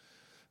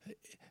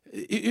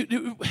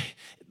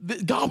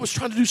 God was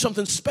trying to do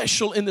something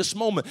special in this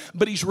moment,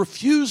 but he's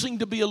refusing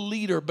to be a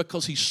leader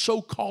because he's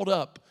so caught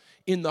up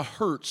in the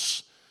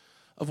hurts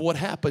of what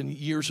happened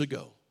years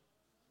ago.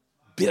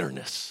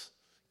 Bitterness.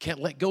 Can't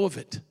let go of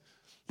it.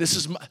 This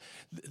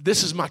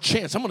is my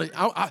chance.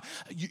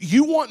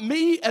 You want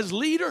me as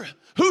leader?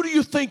 Who do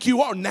you think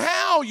you are?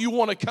 Now you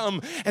want to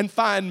come and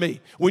find me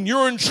when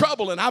you're in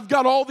trouble and I've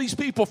got all these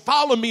people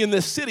following me in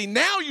this city.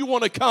 Now you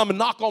want to come and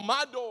knock on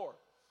my door.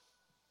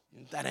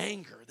 That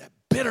anger, that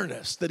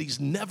bitterness that he's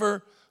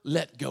never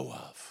let go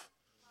of.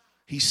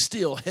 He's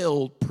still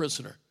held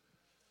prisoner.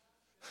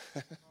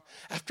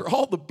 After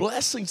all the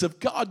blessings of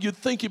God, you'd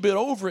think you'd been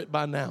over it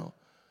by now.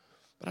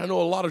 But I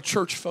know a lot of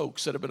church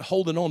folks that have been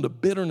holding on to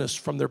bitterness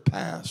from their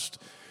past,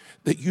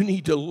 that you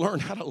need to learn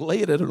how to lay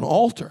it at an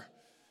altar.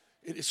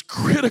 It is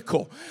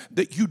critical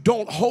that you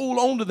don't hold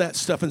on to that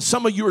stuff. And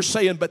some of you are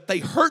saying, but they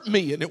hurt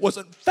me and it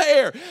wasn't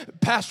fair.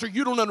 Pastor,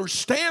 you don't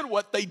understand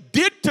what they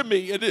did to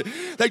me.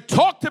 They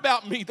talked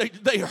about me.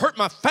 They hurt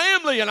my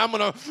family, and I'm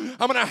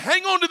gonna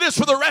hang on to this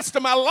for the rest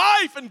of my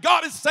life. And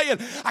God is saying,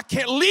 I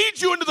can't lead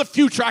you into the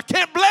future. I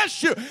can't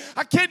bless you.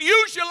 I can't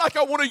use you like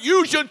I want to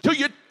use you until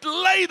you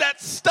lay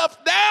that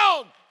stuff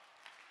down.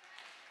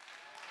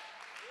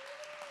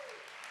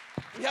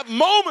 We have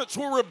moments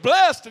where we're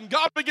blessed and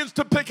God begins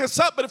to pick us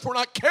up, but if we're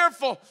not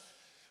careful,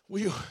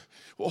 we'll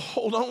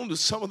hold on to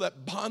some of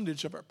that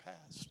bondage of our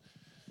past.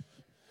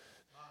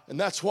 And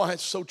that's why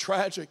it's so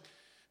tragic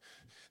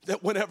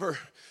that whenever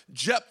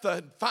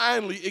Jephthah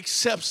finally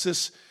accepts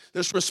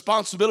this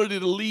responsibility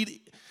to lead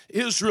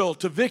Israel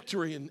to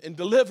victory and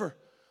deliver,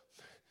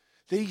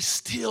 that he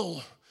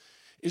still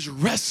is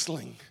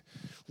wrestling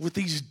with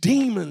these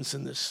demons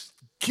and this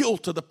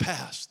guilt of the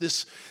past,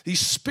 these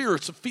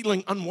spirits of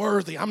feeling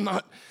unworthy. I'm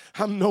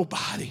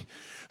nobody.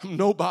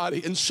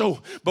 And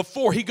so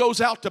before he goes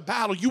out to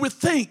battle, you would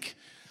think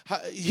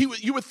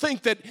you would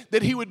think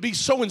that he would be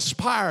so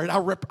inspired.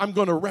 I'm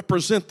going to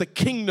represent the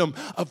kingdom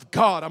of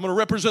God. I'm going to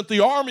represent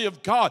the army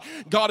of God.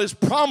 God has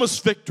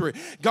promised victory.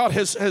 God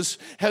has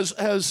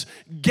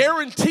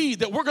guaranteed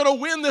that we're going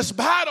to win this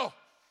battle.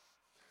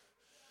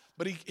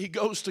 But he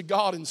goes to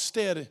God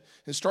instead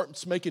and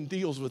starts making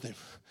deals with him.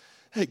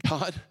 Hey,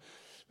 God,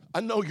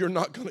 I know you're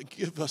not going to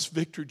give us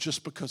victory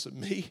just because of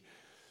me.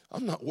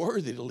 I'm not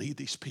worthy to lead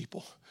these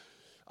people.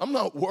 I'm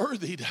not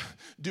worthy to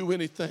do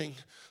anything.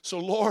 So,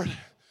 Lord,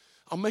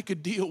 I'll make a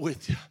deal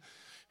with you.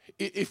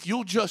 If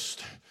you'll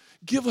just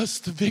give us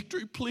the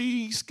victory,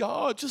 please,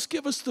 God, just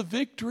give us the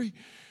victory.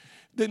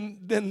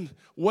 Then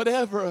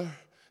whatever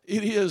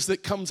it is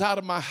that comes out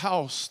of my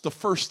house, the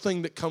first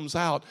thing that comes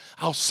out,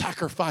 I'll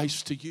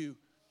sacrifice to you.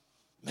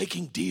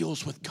 Making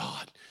deals with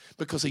God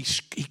because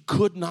he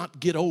could not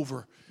get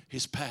over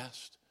his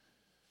past.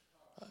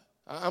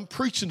 I'm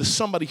preaching to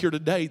somebody here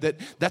today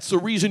that's the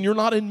reason you're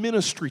not in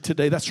ministry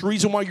today. That's the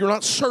reason why you're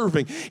not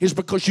serving, is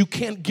because you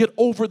can't get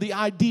over the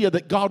idea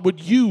that God would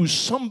use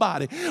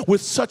somebody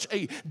with such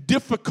a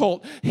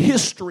difficult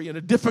history and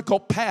a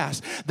difficult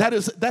past. That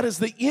is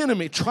the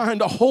enemy trying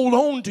to hold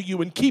on to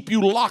you and keep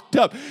you locked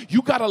up.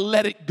 You got to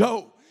let it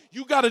go.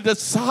 You got to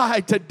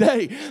decide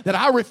today that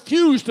I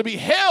refuse to be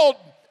held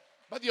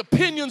by the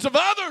opinions of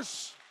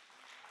others.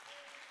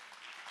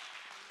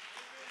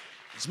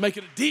 He's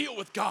making a deal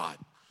with God.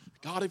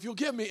 God, if you'll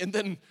give me. And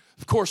then,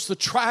 of course, the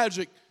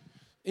tragic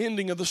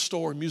ending of the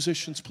story.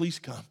 Musicians, please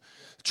come.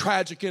 The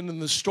tragic ending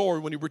of the story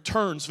when he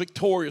returns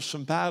victorious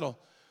from battle.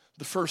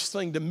 The first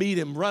thing to meet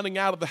him running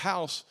out of the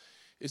house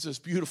is his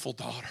beautiful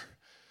daughter.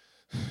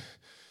 And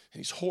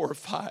he's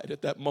horrified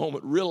at that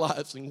moment,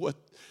 realizing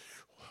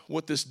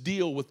what this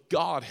deal with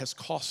God has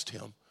cost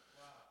him.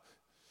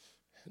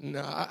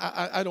 Now,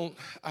 I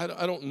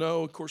don't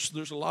know. Of course,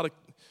 there's a lot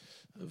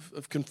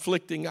of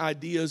conflicting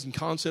ideas and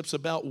concepts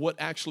about what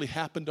actually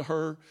happened to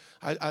her.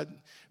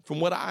 From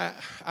what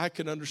I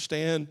can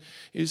understand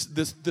is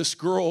this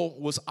girl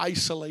was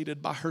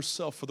isolated by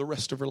herself for the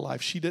rest of her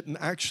life. She didn't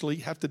actually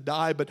have to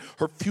die, but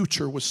her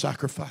future was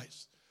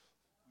sacrificed.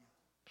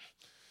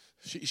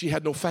 She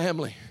had no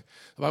family.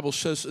 The Bible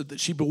says that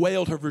she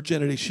bewailed her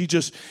virginity.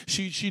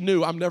 She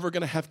knew, I'm never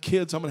going to have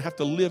kids. I'm going to have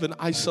to live in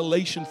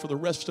isolation for the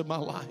rest of my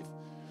life.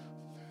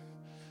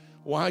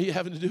 Why are you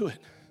having to do it?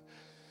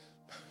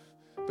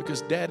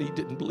 Because Daddy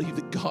didn't believe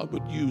that God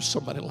would use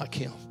somebody like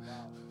him.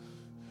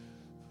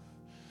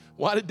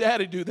 Why did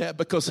Daddy do that?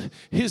 Because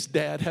his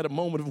dad had a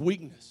moment of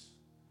weakness.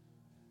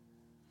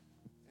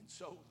 And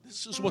so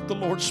this is what the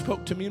Lord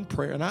spoke to me in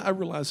prayer. And I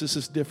realize this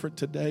is different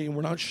today, and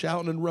we're not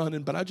shouting and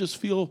running, but I just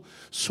feel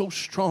so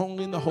strong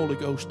in the Holy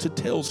Ghost to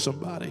tell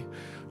somebody,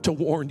 to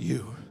warn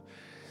you,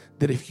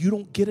 that if you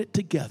don't get it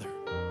together,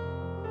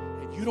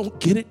 and you don't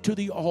get it to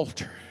the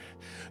altar,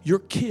 your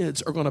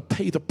kids are going to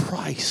pay the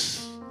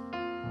price.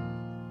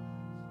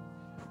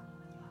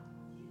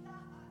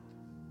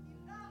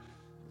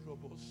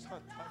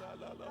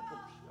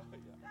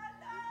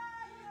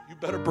 You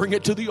better bring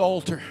it to the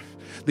altar.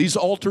 These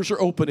altars are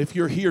open. If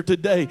you're here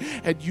today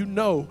and you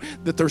know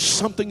that there's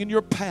something in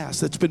your past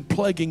that's been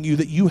plaguing you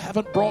that you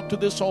haven't brought to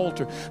this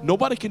altar,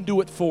 nobody can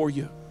do it for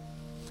you.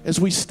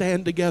 As we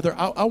stand together,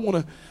 I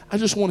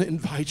just want to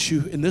invite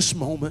you in this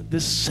moment,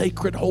 this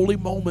sacred, holy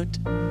moment.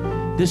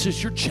 This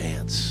is your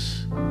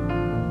chance.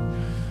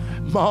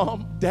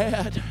 Mom,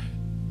 Dad,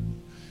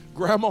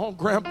 Grandma,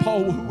 Grandpa,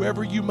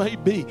 whoever you may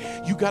be,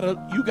 you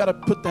gotta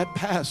put that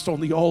past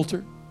on the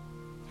altar.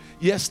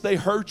 Yes, they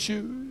hurt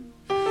you.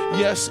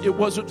 Yes, it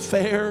wasn't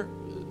fair.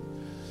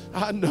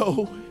 I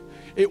know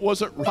it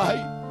wasn't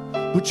right.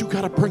 But you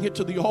got to bring it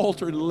to the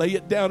altar and lay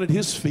it down at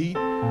his feet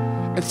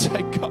and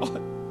say,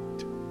 God,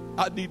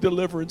 I need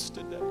deliverance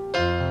today.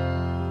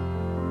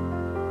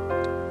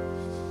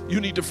 You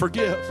need to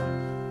forgive.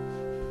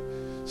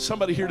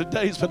 Somebody here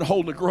today has been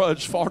holding a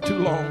grudge far too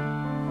long.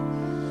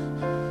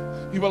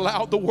 You've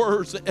allowed the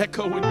words to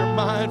echo in your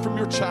mind from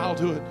your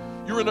childhood.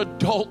 You're an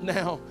adult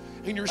now,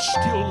 and you're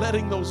still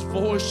letting those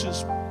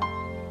voices.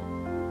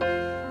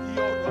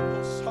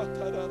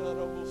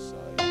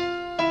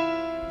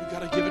 You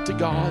got to give it to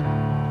God.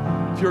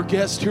 If you're a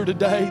guest here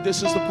today,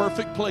 this is the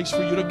perfect place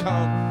for you to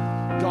come.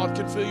 God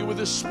can fill you with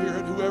His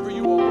Spirit, whoever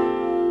you are.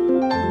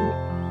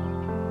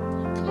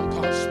 Come on,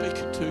 God's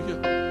speaking to you.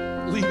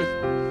 Leave it.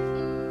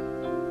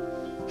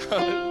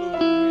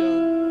 Hallelujah.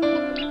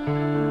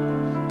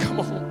 Come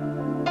on.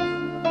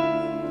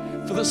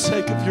 For the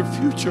sake of your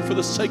future, for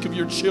the sake of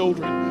your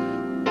children.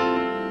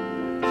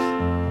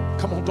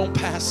 Come on, don't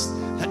pass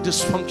that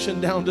dysfunction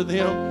down to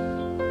them.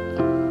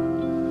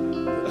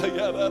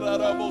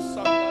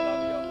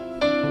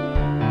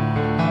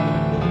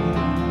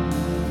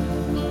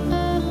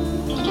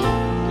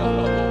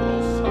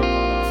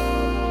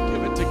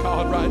 Give it to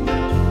God right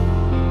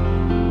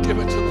now. Give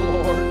it to the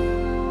Lord.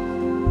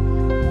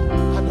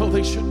 I know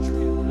they shouldn't treat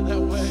you that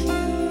way,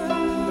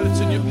 but it's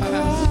in your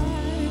past.